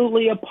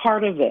absolutely a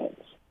part of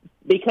it,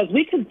 because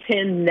we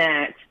contend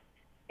that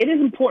it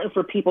is important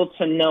for people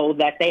to know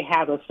that they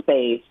have a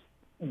space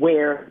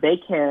where they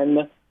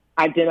can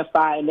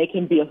identify and they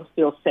can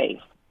feel safe.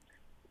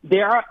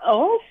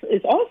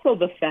 Is also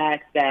the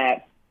fact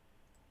that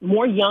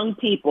more young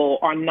people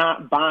are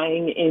not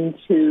buying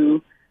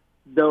into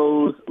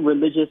those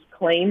religious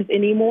claims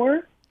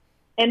anymore.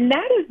 And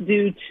that is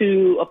due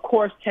to, of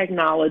course,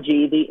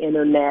 technology, the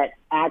internet,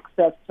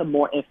 access to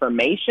more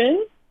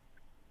information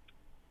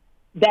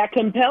that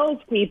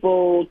compels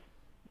people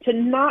to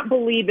not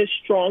believe as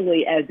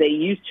strongly as they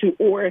used to,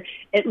 or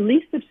at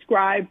least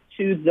subscribe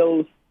to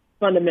those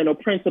fundamental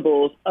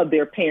principles of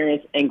their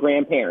parents and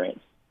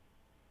grandparents.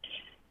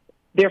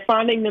 They're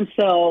finding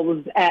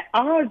themselves at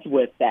odds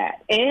with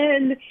that.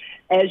 And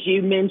as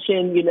you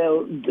mentioned,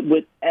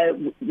 with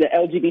the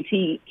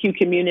LGBTQ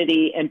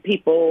community and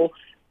people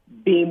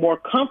being more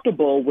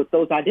comfortable with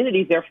those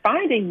identities, they're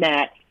finding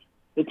that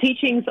the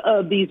teachings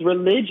of these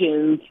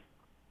religions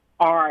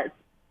are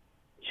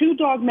too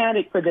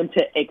dogmatic for them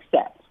to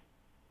accept,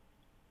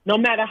 no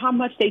matter how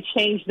much they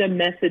change the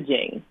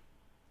messaging.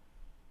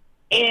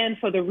 And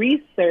for the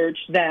research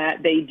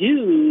that they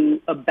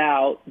do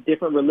about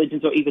different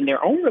religions or even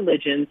their own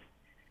religions,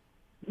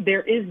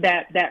 there is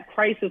that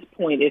crisis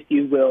point, if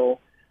you will,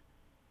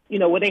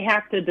 where they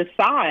have to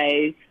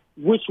decide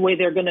which way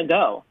they're going to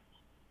go.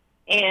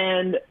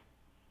 And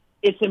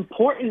it's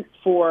important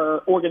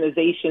for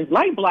organizations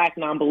like Black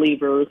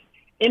Nonbelievers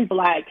in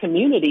Black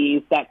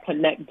communities that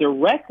connect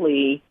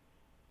directly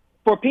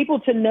for people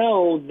to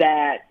know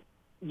that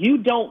you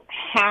don't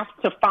have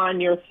to find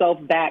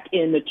yourself back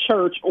in the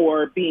church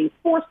or being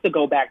forced to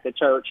go back to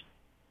church,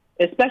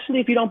 especially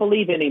if you don't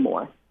believe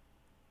anymore.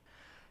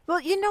 Well,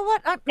 you know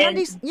what?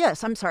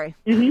 Yes, I'm sorry.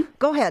 Mm-hmm.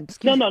 Go ahead.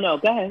 No,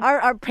 go ahead.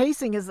 Our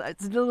pacing it's a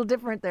little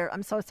different there.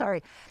 I'm so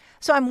sorry.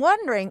 So I'm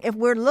wondering if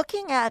we're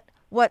looking at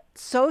what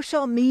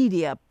social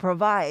media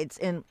provides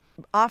in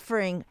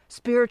offering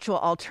spiritual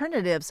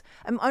alternatives.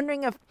 I'm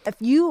wondering if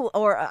you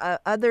or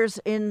others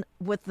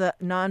with the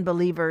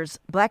non-believers,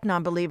 Black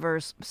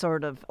non-believers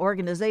sort of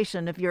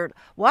organization, if you're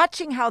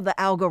watching how the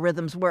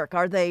algorithms work,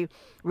 are they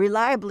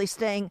reliably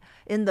staying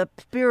in the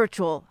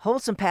spiritual,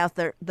 wholesome path?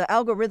 The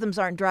algorithms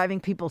aren't driving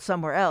people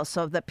somewhere else,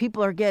 so that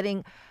people are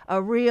getting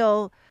a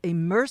real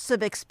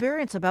immersive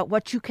experience about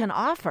what you can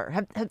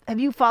offer. Have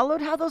you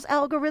followed how those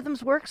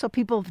algorithms work so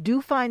people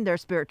do find their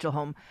spiritual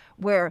home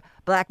where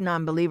Black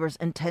non-believers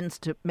intends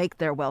to make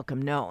their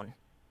welcome known?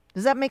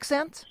 Does that make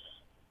sense?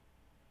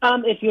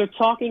 If you're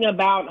talking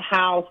about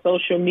how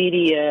social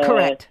media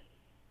Correct.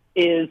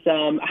 is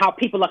how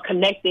people are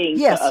connecting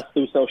to us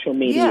through social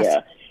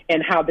media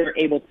and how they're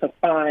able to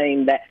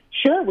find that,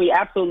 sure, we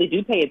absolutely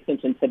do pay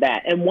attention to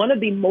that. And one of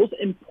the most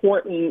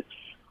important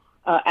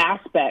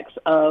aspects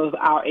of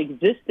our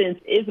existence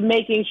is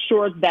making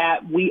sure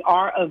that we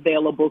are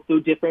available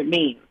through different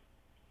means.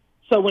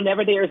 So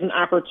whenever there is an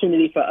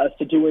opportunity for us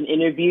to do an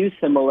interview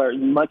similar,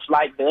 much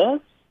like this,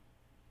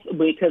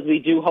 because we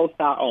do host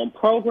our own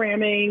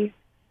programming,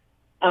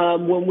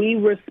 when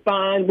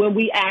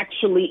we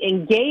actually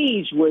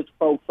engage with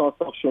folks on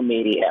social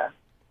media,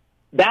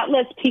 that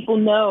lets people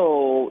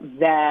know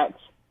that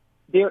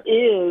there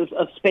is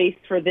a space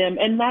for them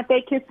and that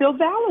they can feel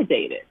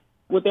validated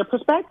with their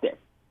perspective,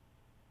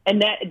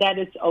 and that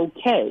is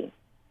okay.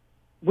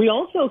 We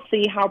also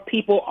see how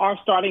people are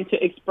starting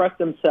to express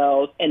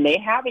themselves, and they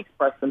have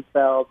expressed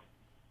themselves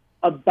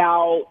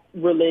about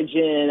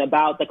religion,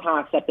 about the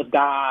concept of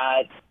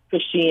God,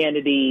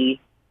 Christianity,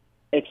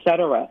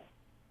 etc.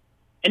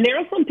 And there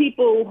are some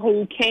people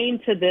who came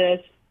to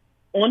this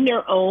on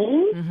their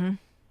own, Mm-hmm.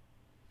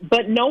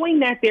 but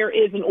knowing that there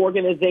is an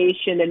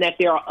organization and that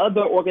there are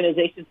other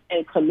organizations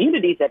and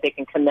communities that they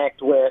can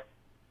connect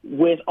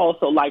with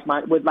also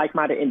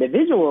like-minded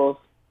individuals,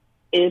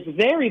 is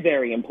very,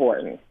 very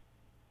important.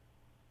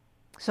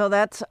 So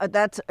that's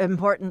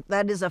important.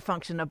 That is a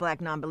function of Black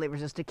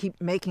nonbelievers, is to keep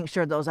making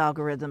sure those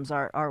algorithms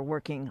are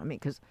working. I mean,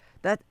 because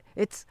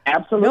it's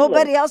Absolutely.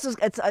 nobody else is.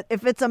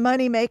 If it's a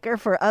money maker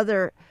for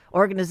other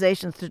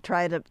organizations to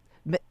try to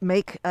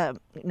make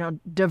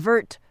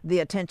divert the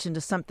attention to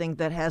something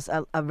that has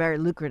a very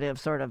lucrative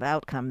sort of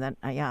outcome, then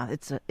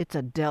it's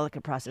a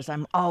delicate process.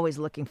 I'm always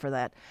looking for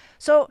that.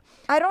 So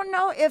I don't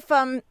know if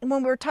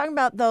when we're talking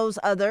about those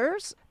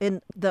others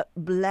in the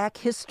Black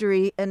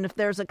history, and if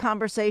there's a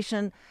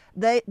conversation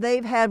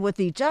they've had with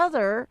each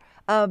other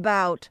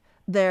about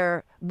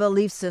their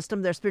belief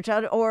system, their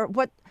spirituality, or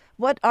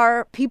what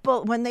are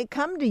people when they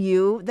come to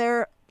you,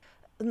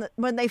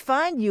 when they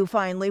find you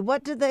finally,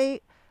 what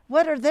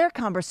are their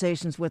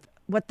conversations with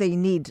what they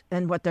need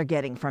and what they're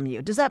getting from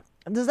you? Does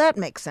that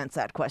make sense,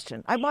 that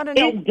question? I want to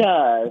know. It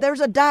does.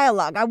 There's a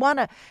dialogue. I want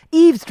to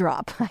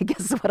eavesdrop, I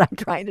guess is what I'm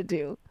trying to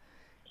do.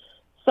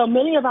 So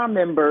many of our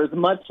members,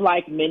 much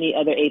like many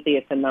other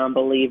atheists and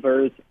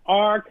non-believers,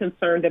 are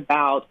concerned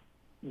about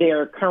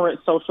their current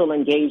social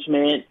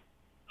engagement.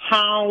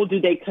 How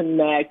do they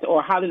connect,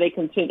 or how do they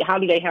continue? How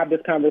do they have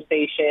this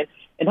conversation,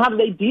 and how do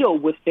they deal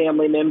with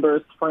family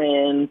members,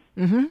 friends,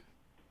 Mm-hmm.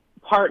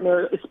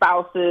 partner,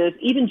 spouses,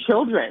 even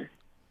children?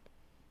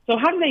 So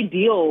how do they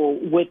deal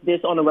with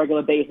this on a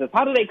regular basis?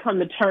 How do they come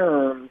to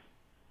terms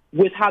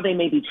with how they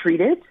may be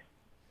treated?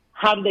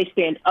 How do they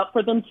stand up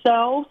for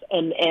themselves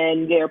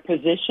and their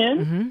position?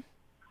 Mm-hmm.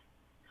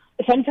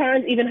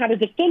 Sometimes even how to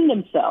defend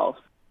themselves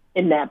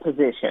in that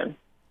position.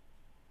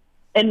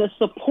 And the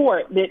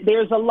support,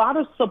 there's a lot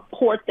of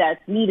support that's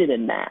needed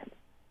in that,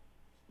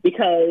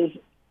 because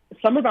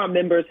some of our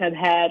members have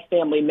had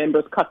family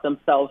members cut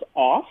themselves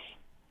off,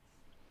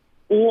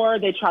 or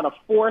they try to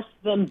force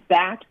them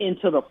back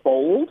into the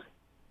fold.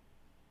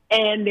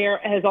 And there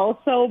has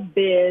also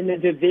been a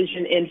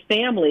division in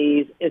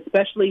families,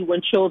 especially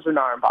when children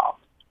are involved.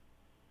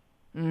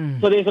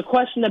 So there's a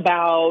question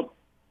about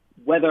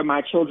whether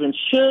my children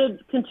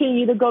should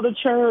continue to go to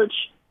church.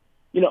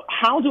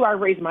 How do I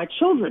raise my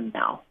children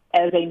now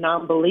as a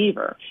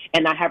non-believer,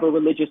 and I have a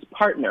religious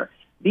partner?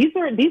 These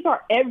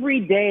are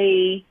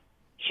everyday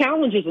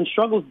challenges and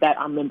struggles that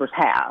our members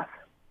have,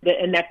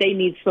 and that they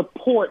need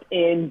support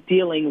in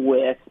dealing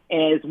with,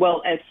 as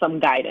well as some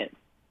guidance.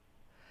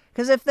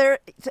 Because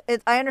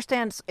I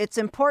understand it's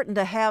important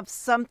to have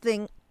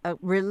something,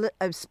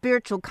 a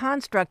spiritual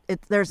construct.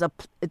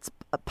 It's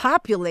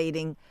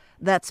populating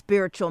that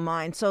spiritual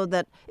mind, so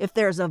that if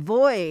there's a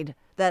void,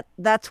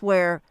 that's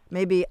where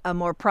maybe a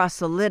more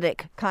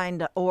proselytic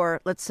kind of,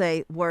 or let's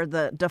say where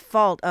the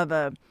default of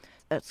a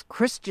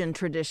Christian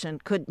tradition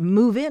could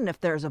move in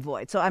if there's a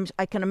void. So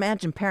I can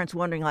imagine parents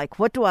wondering, like,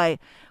 what do I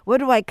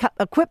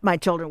equip my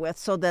children with,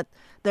 so that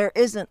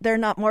they're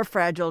not more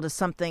fragile to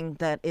something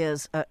that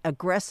is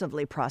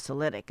aggressively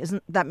proselytic.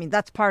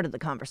 That's part of the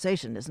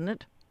conversation, isn't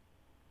it?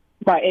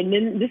 Right, and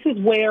then this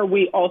is where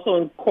we also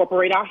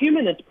incorporate our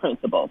humanist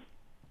principles.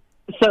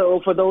 So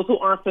for those who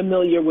aren't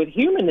familiar with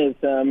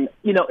humanism,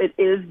 it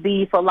is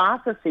the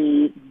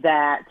philosophy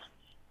that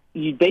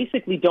you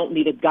basically don't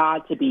need a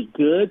God to be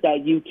good,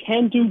 that you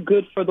can do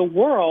good for the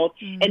world,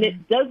 and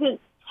it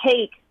doesn't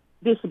take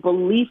this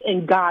belief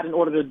in God in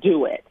order to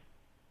do it.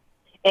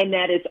 And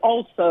that it's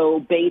also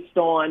based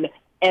on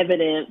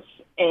evidence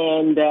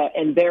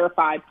and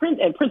verified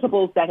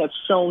principles that have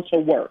shown to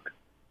work.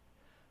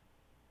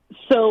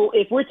 So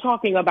if we're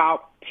talking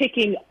about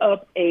picking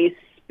up a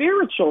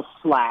spiritual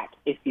slack,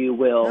 if you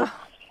will,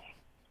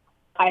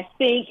 I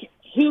think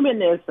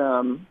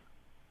humanism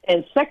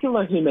and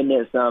secular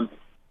humanism,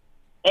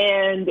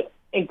 and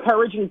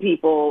encouraging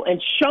people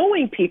and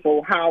showing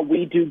people how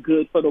we do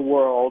good for the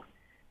world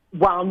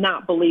while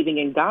not believing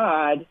in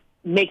God,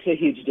 makes a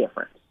huge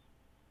difference.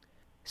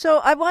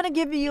 So I want to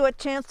give you a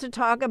chance to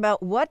talk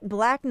about what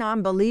Black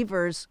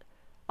Nonbelievers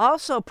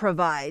also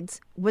provides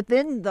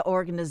within the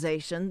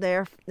organization.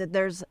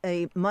 There's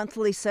a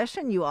monthly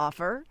session you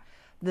offer,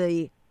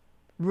 the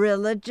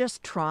Religious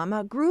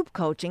Trauma Group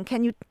Coaching.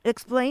 Can you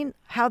explain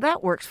how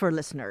that works for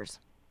listeners?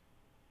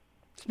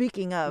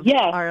 Speaking of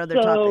our other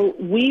topic. So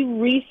we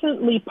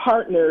recently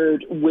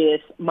partnered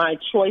with My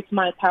Choice,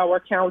 My Power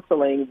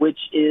Counseling, which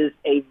is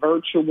a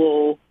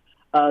virtual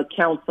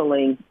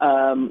counseling,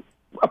 a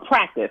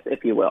practice,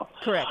 if you will.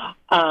 Correct.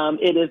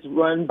 It is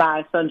run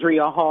by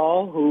Sundria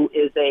Hall, who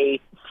is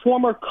a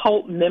former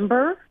cult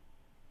member,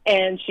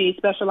 and she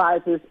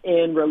specializes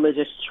in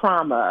religious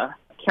trauma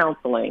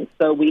counseling.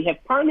 So we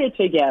have partnered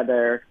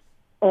together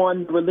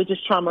on the Religious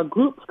Trauma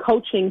Group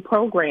Coaching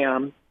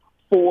Program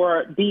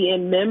for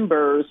BN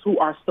members who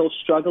are still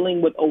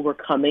struggling with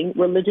overcoming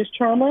religious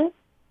trauma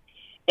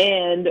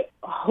and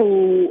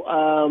who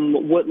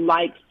would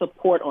like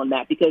support on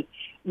that, because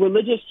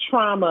religious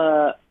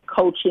trauma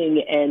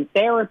coaching and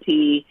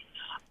therapy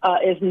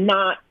is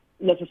not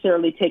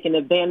necessarily taken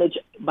advantage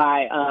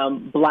by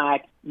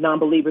Black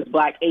non-believers,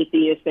 Black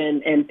atheists,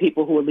 and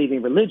people who are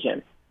leaving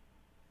religion.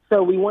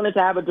 So we wanted to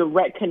have a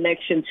direct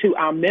connection to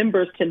our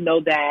members to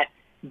know that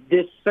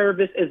this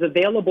service is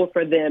available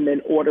for them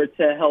in order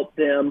to help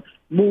them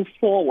move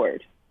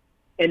forward.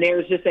 And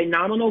there's just a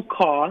nominal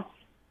cost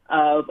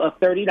of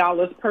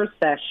 $30 per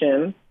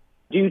session.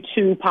 Due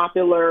to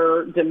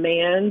popular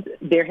demand,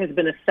 there has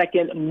been a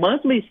second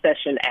monthly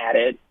session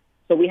added.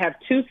 So we have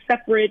two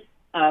separate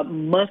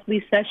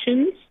monthly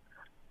sessions.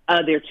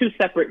 They're two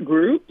separate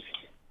groups,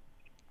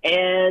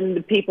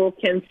 and people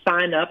can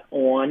sign up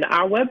on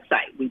our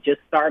website. We just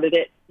started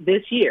it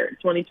this year,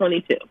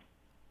 2022.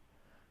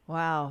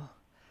 Wow.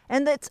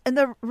 And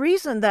the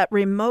reason that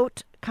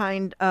remote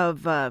kind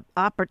of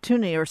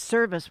opportunity or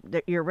service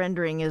that you're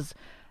rendering is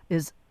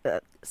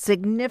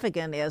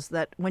significant is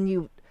that when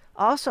you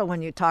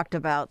talked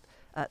about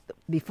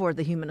before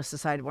the Humanist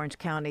Society of Orange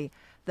County,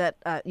 that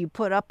you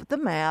put up the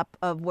map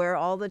of where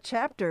all the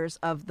chapters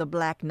of the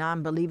Black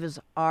non-believers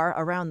are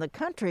around the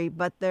country,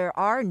 but there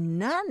are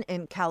none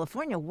in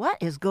California. What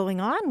is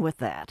going on with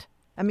that?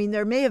 I mean,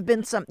 there may have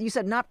been some, you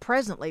said not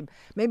presently,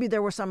 maybe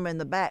there were some in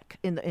the back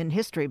in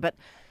history, but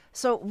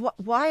so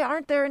why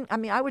aren't there, I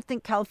mean, I would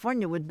think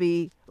California would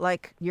be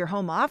like your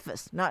home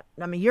office.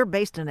 You're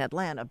based in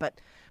Atlanta, but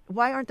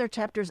why aren't there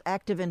chapters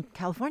active in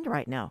California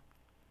right now,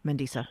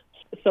 Mandisa?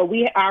 So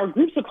our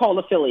groups are called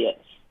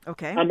affiliates.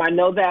 Okay. I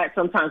know that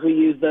sometimes we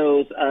use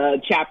those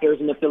chapters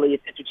and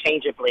affiliates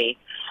interchangeably,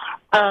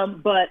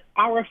 but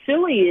our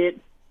affiliates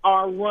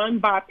are run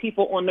by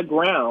people on the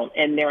ground,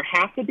 and there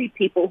have to be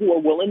people who are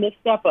willing to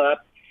step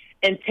up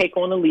and take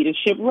on a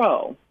leadership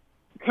role.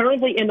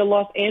 Currently in the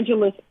Los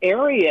Angeles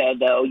area,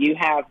 though, you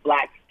have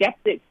Black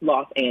Skeptics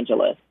Los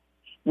Angeles,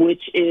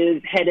 which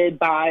is headed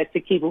by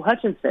Sakibu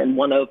Hutchinson,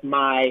 one of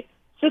my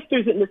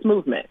sisters in this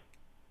movement.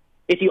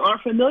 If you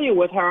aren't familiar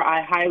with her,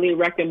 I highly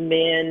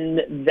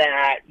recommend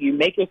that you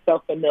make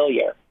yourself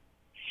familiar.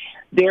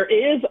 There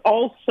is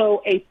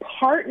also a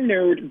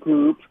partnered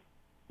group,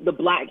 the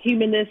Black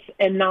Humanists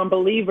and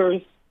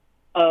Nonbelievers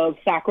of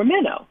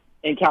Sacramento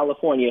in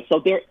California.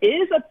 So there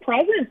is a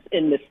presence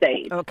in the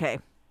state. Okay.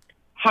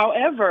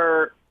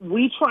 However,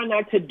 we try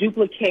not to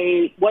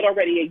duplicate what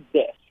already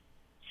exists.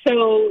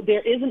 So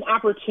there is an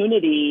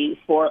opportunity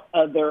for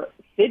other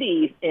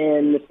cities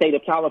in the state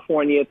of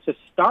California to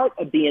start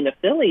be an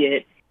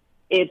affiliate.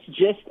 It's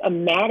just a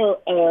matter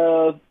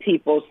of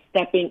people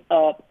stepping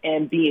up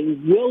and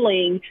being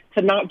willing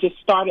to not just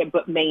start it,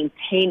 but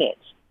maintain it.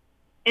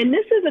 And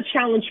this is a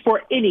challenge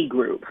for any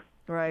group.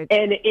 Right.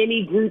 And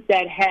any group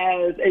that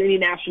has, any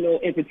national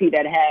entity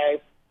that has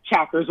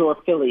chapters or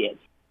affiliates.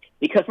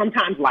 Because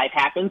sometimes life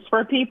happens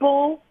for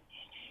people,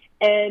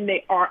 and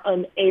they are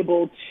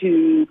unable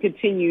to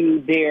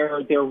continue their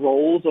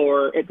roles,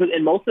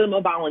 and most of them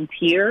are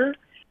volunteer.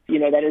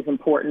 That is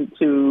important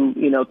to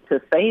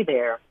say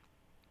there.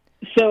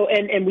 So,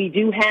 and we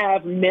do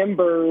have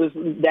members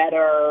that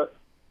are,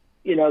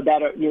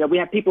 we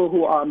have people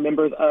who are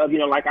members of,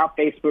 like our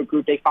Facebook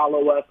group. They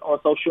follow us on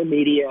social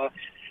media,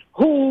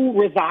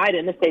 who reside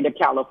in the state of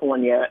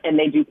California, and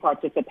they do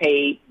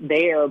participate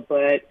there.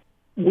 But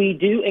we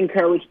do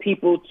encourage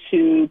people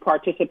to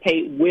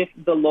participate with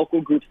the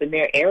local groups in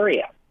their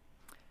area.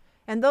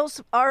 And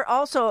those are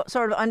also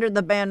sort of under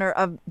the banner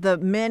of the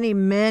many,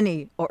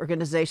 many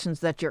organizations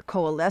that you're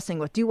coalescing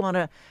with. Do you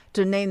want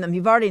to name them?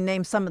 You've already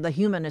named some of the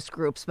humanist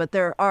groups, but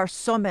there are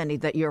so many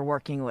that you're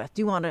working with.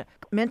 Do you want to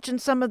mention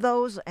some of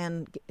those,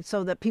 and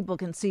so that people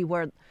can see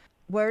where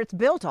it's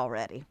built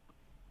already?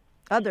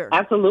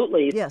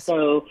 Absolutely. Yes.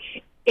 So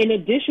in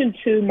addition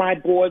to my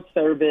board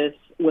service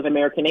with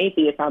American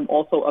Atheists, I'm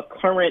also a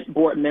current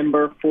board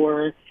member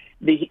for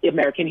the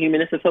American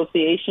Humanist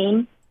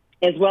Association,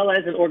 as well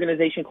as an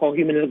organization called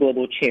Humanist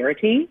Global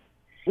Charity.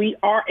 We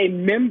are a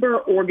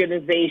member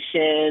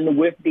organization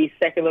with the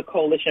Secular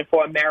Coalition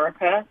for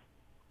America,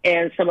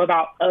 and some of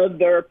our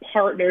other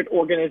partnered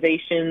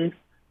organizations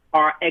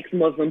are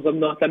Ex-Muslims of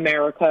North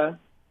America,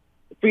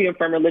 Freedom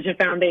from Religion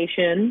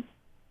Foundation,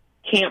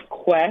 Camp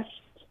Quest,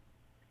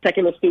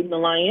 Secular Student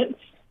Alliance,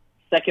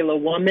 Secular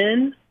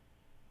Woman,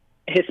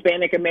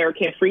 Hispanic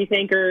American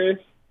Freethinkers,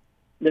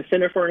 the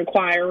Center for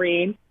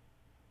Inquiry,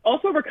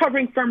 also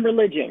Recovering from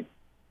Religion.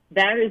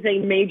 That is a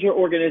major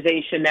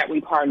organization that we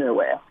partner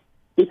with,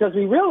 because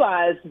we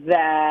realize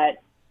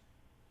that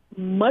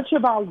much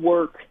of our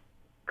work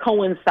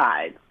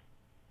coincides.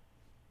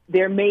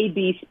 There may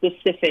be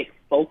specific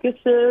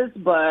focuses,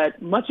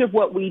 but much of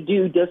what we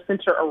do does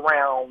center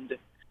around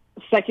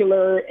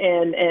secular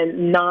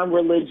and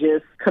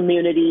non-religious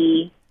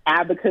community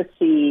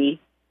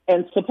advocacy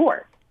and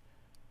support.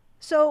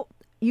 So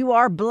you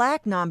are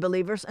Black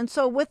non-believers, and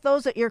so with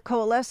those that you're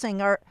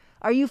coalescing, are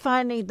you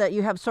finding that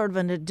you have sort of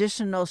an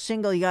additional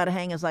shingle you got to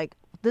hang? Is like,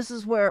 this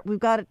is where we've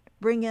got to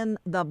bring in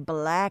the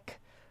Black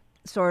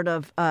sort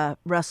of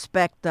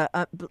respect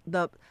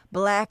the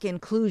Black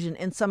inclusion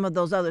in some of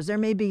those others. There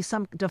may be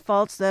some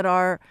defaults that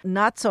are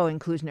not so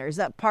inclusionary. Is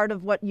that part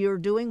of what you're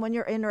doing when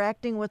you're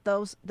interacting with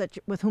those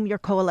with whom you're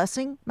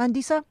coalescing,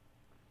 Mandisa?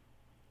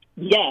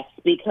 Yes,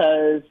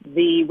 because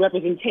the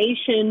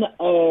representation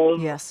of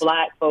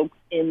Black folks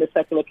in the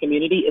secular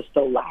community is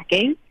still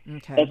lacking,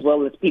 as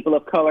well as people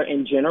of color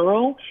in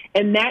general.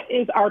 And that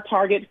is our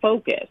target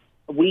focus.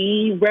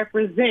 We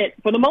represent,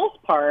 for the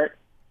most part,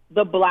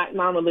 the Black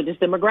non-religious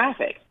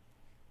demographic.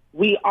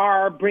 We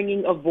are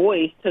bringing a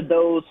voice to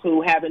those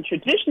who haven't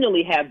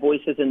traditionally had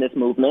voices in this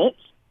movement,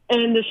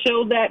 and to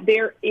show that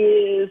there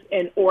is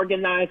an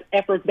organized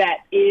effort that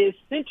is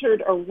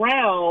centered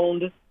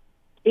around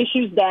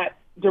issues that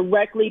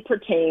directly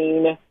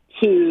pertain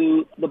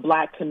to the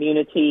Black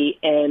community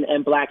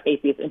and Black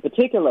atheists in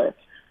particular,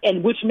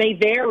 and which may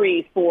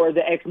vary for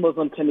the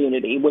ex-Muslim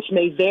community, which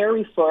may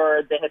vary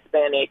for the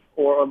Hispanic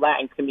or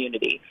Latin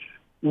community,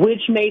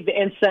 which may,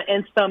 and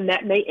some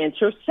that may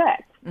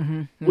intersect,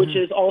 which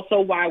is also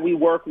why we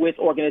work with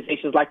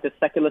organizations like the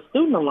Secular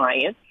Student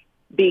Alliance,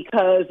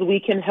 because we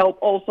can help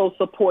also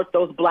support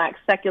those Black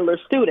secular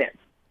students.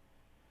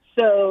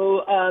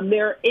 So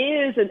there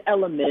is an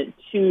element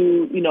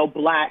to,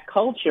 Black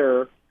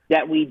culture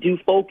that we do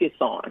focus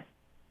on.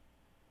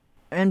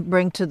 And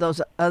bring to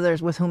those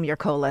others with whom you're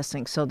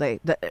coalescing, so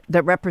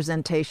the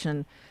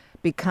representation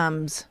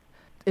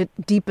it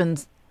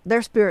deepens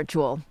their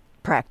spiritual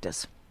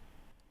practice.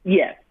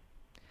 Yes.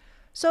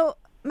 So,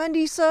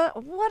 Mandisa,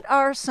 what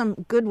are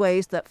some good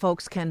ways that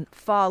folks can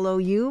follow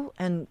you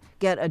and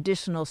get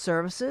additional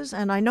services?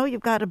 And I know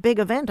you've got a big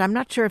event. I'm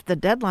not sure if the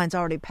deadline's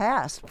already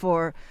passed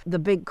for the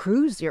big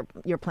cruise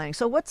you're planning.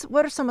 So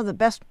what are some of the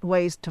best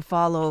ways to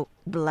follow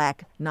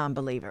Black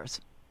Nonbelievers?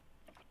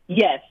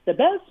 Yes, the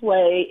best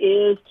way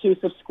is to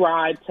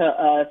subscribe to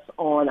us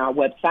on our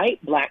website,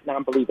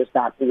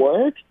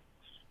 blacknonbelievers.org.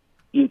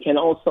 You can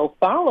also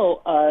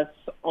follow us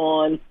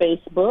on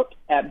Facebook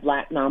at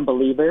Black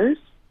Nonbelievers.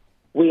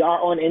 We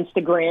are on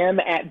Instagram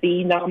at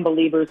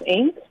BNonbelievers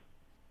Inc.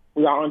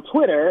 We are on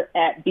Twitter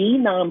at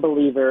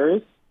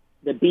BNonbelievers.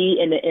 The B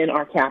and the N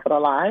are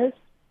capitalized.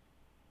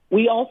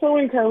 We also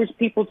encourage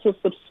people to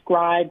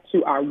subscribe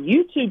to our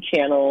YouTube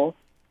channel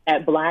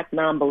at Black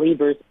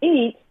Nonbelievers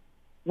Inc.,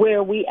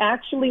 where we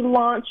actually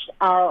launched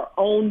our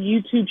own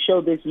YouTube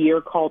show this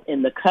year called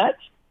In the Cut.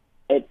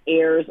 It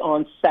airs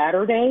on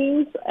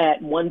Saturdays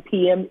at 1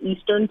 p.m.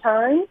 Eastern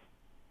Time,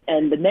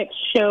 and the next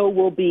show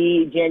will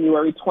be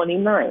January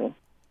 29th.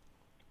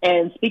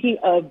 And speaking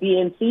of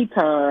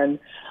BNCCon,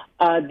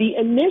 the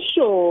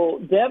initial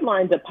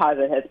deadline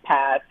deposit has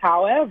passed.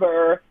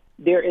 However,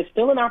 there is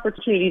still an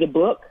opportunity to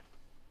book.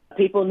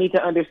 People need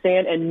to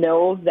understand and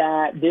know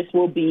that this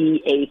will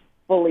be a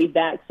fully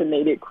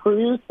vaccinated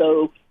cruise,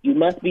 so you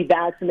must be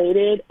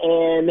vaccinated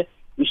and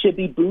you should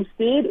be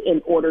boosted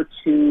in order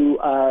to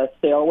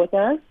sail with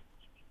us,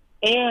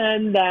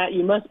 and that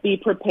you must be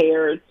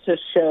prepared to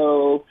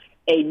show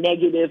a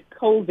negative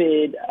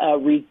COVID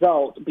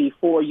result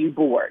before you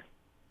board.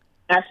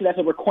 Actually, that's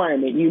a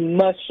requirement. You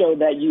must show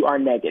that you are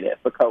negative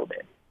for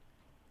COVID.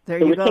 There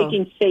you go. So we're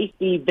taking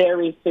safety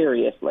very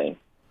seriously.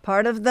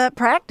 Part of the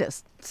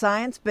practice,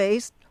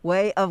 science-based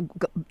way of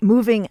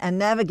moving and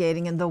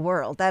navigating in the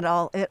world. It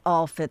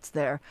all fits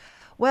there.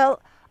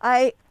 Well,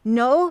 I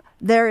know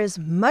there is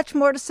much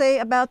more to say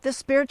about this.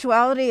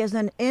 Spirituality is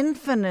an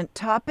infinite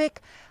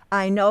topic.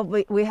 I know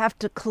we have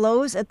to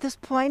close at this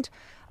point.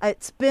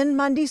 It's been,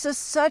 Mandisa,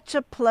 such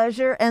a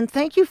pleasure, and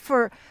thank you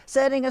for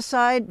setting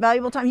aside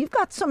valuable time. You've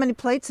got so many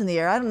plates in the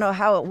air. I don't know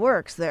how it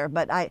works there,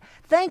 but I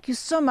thank you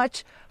so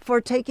much for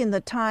taking the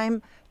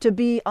time to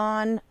be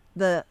on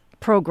the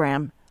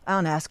program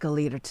on Ask a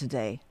Leader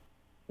today.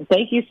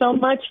 Thank you so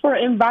much for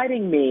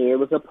inviting me. It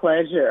was a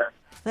pleasure.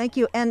 Thank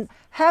you, and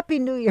Happy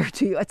New Year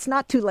to you. It's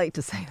not too late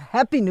to say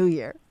Happy New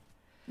Year.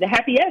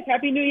 Happy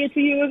New Year to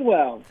you as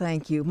well.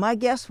 Thank you. My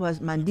guest was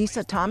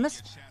Mandisa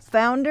Thomas,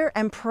 founder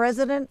and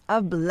president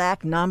of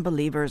Black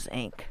Nonbelievers,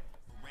 Inc.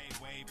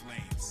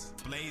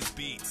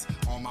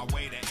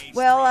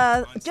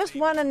 Well, just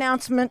one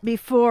announcement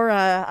before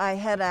I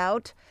head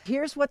out.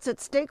 Here's what's at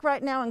stake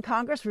right now in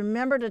Congress.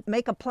 Remember to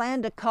make a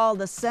plan to call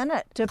the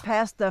Senate to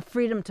pass the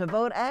Freedom to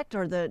Vote Act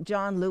or the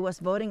John Lewis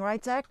Voting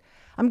Rights Act.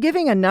 I'm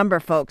giving a number,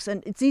 folks,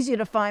 and it's easy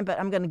to find, but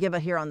I'm going to give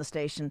it here on the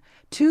station.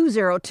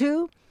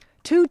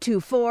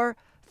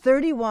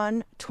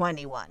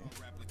 202-224-3121.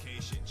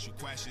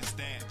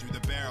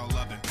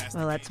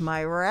 Well, that's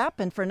my wrap.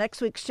 And for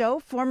next week's show,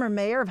 former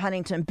mayor of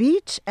Huntington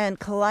Beach and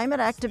climate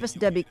activist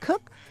Debbie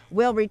Cook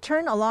will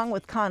return along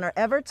with Connor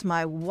Everts,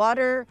 my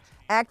water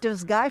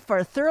activist guy, for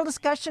a thorough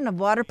discussion of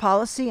water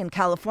policy in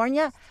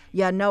California.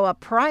 You know, a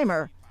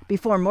primer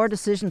before more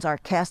decisions are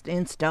cast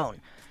in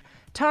stone.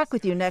 Talk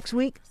with you next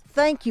week.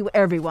 Thank you,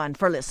 everyone,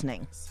 for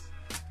listening.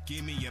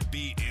 Give me a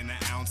beat and an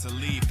ounce of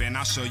leaf, and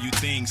I'll show you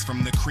things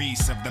from the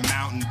crease of the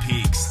mountain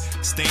peaks.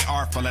 Stay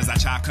artful as I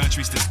chop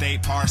countries to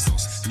state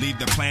parcels. Leave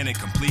the planet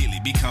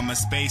completely, become a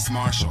space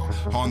marshal.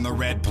 On the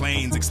red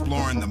plains,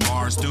 exploring the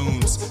Mars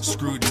dunes.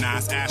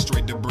 Scrutinize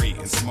asteroid debris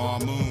and small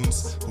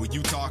moons. Who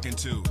you talking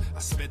to? I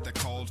spit the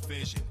cold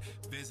fission.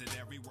 Visit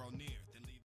every world near.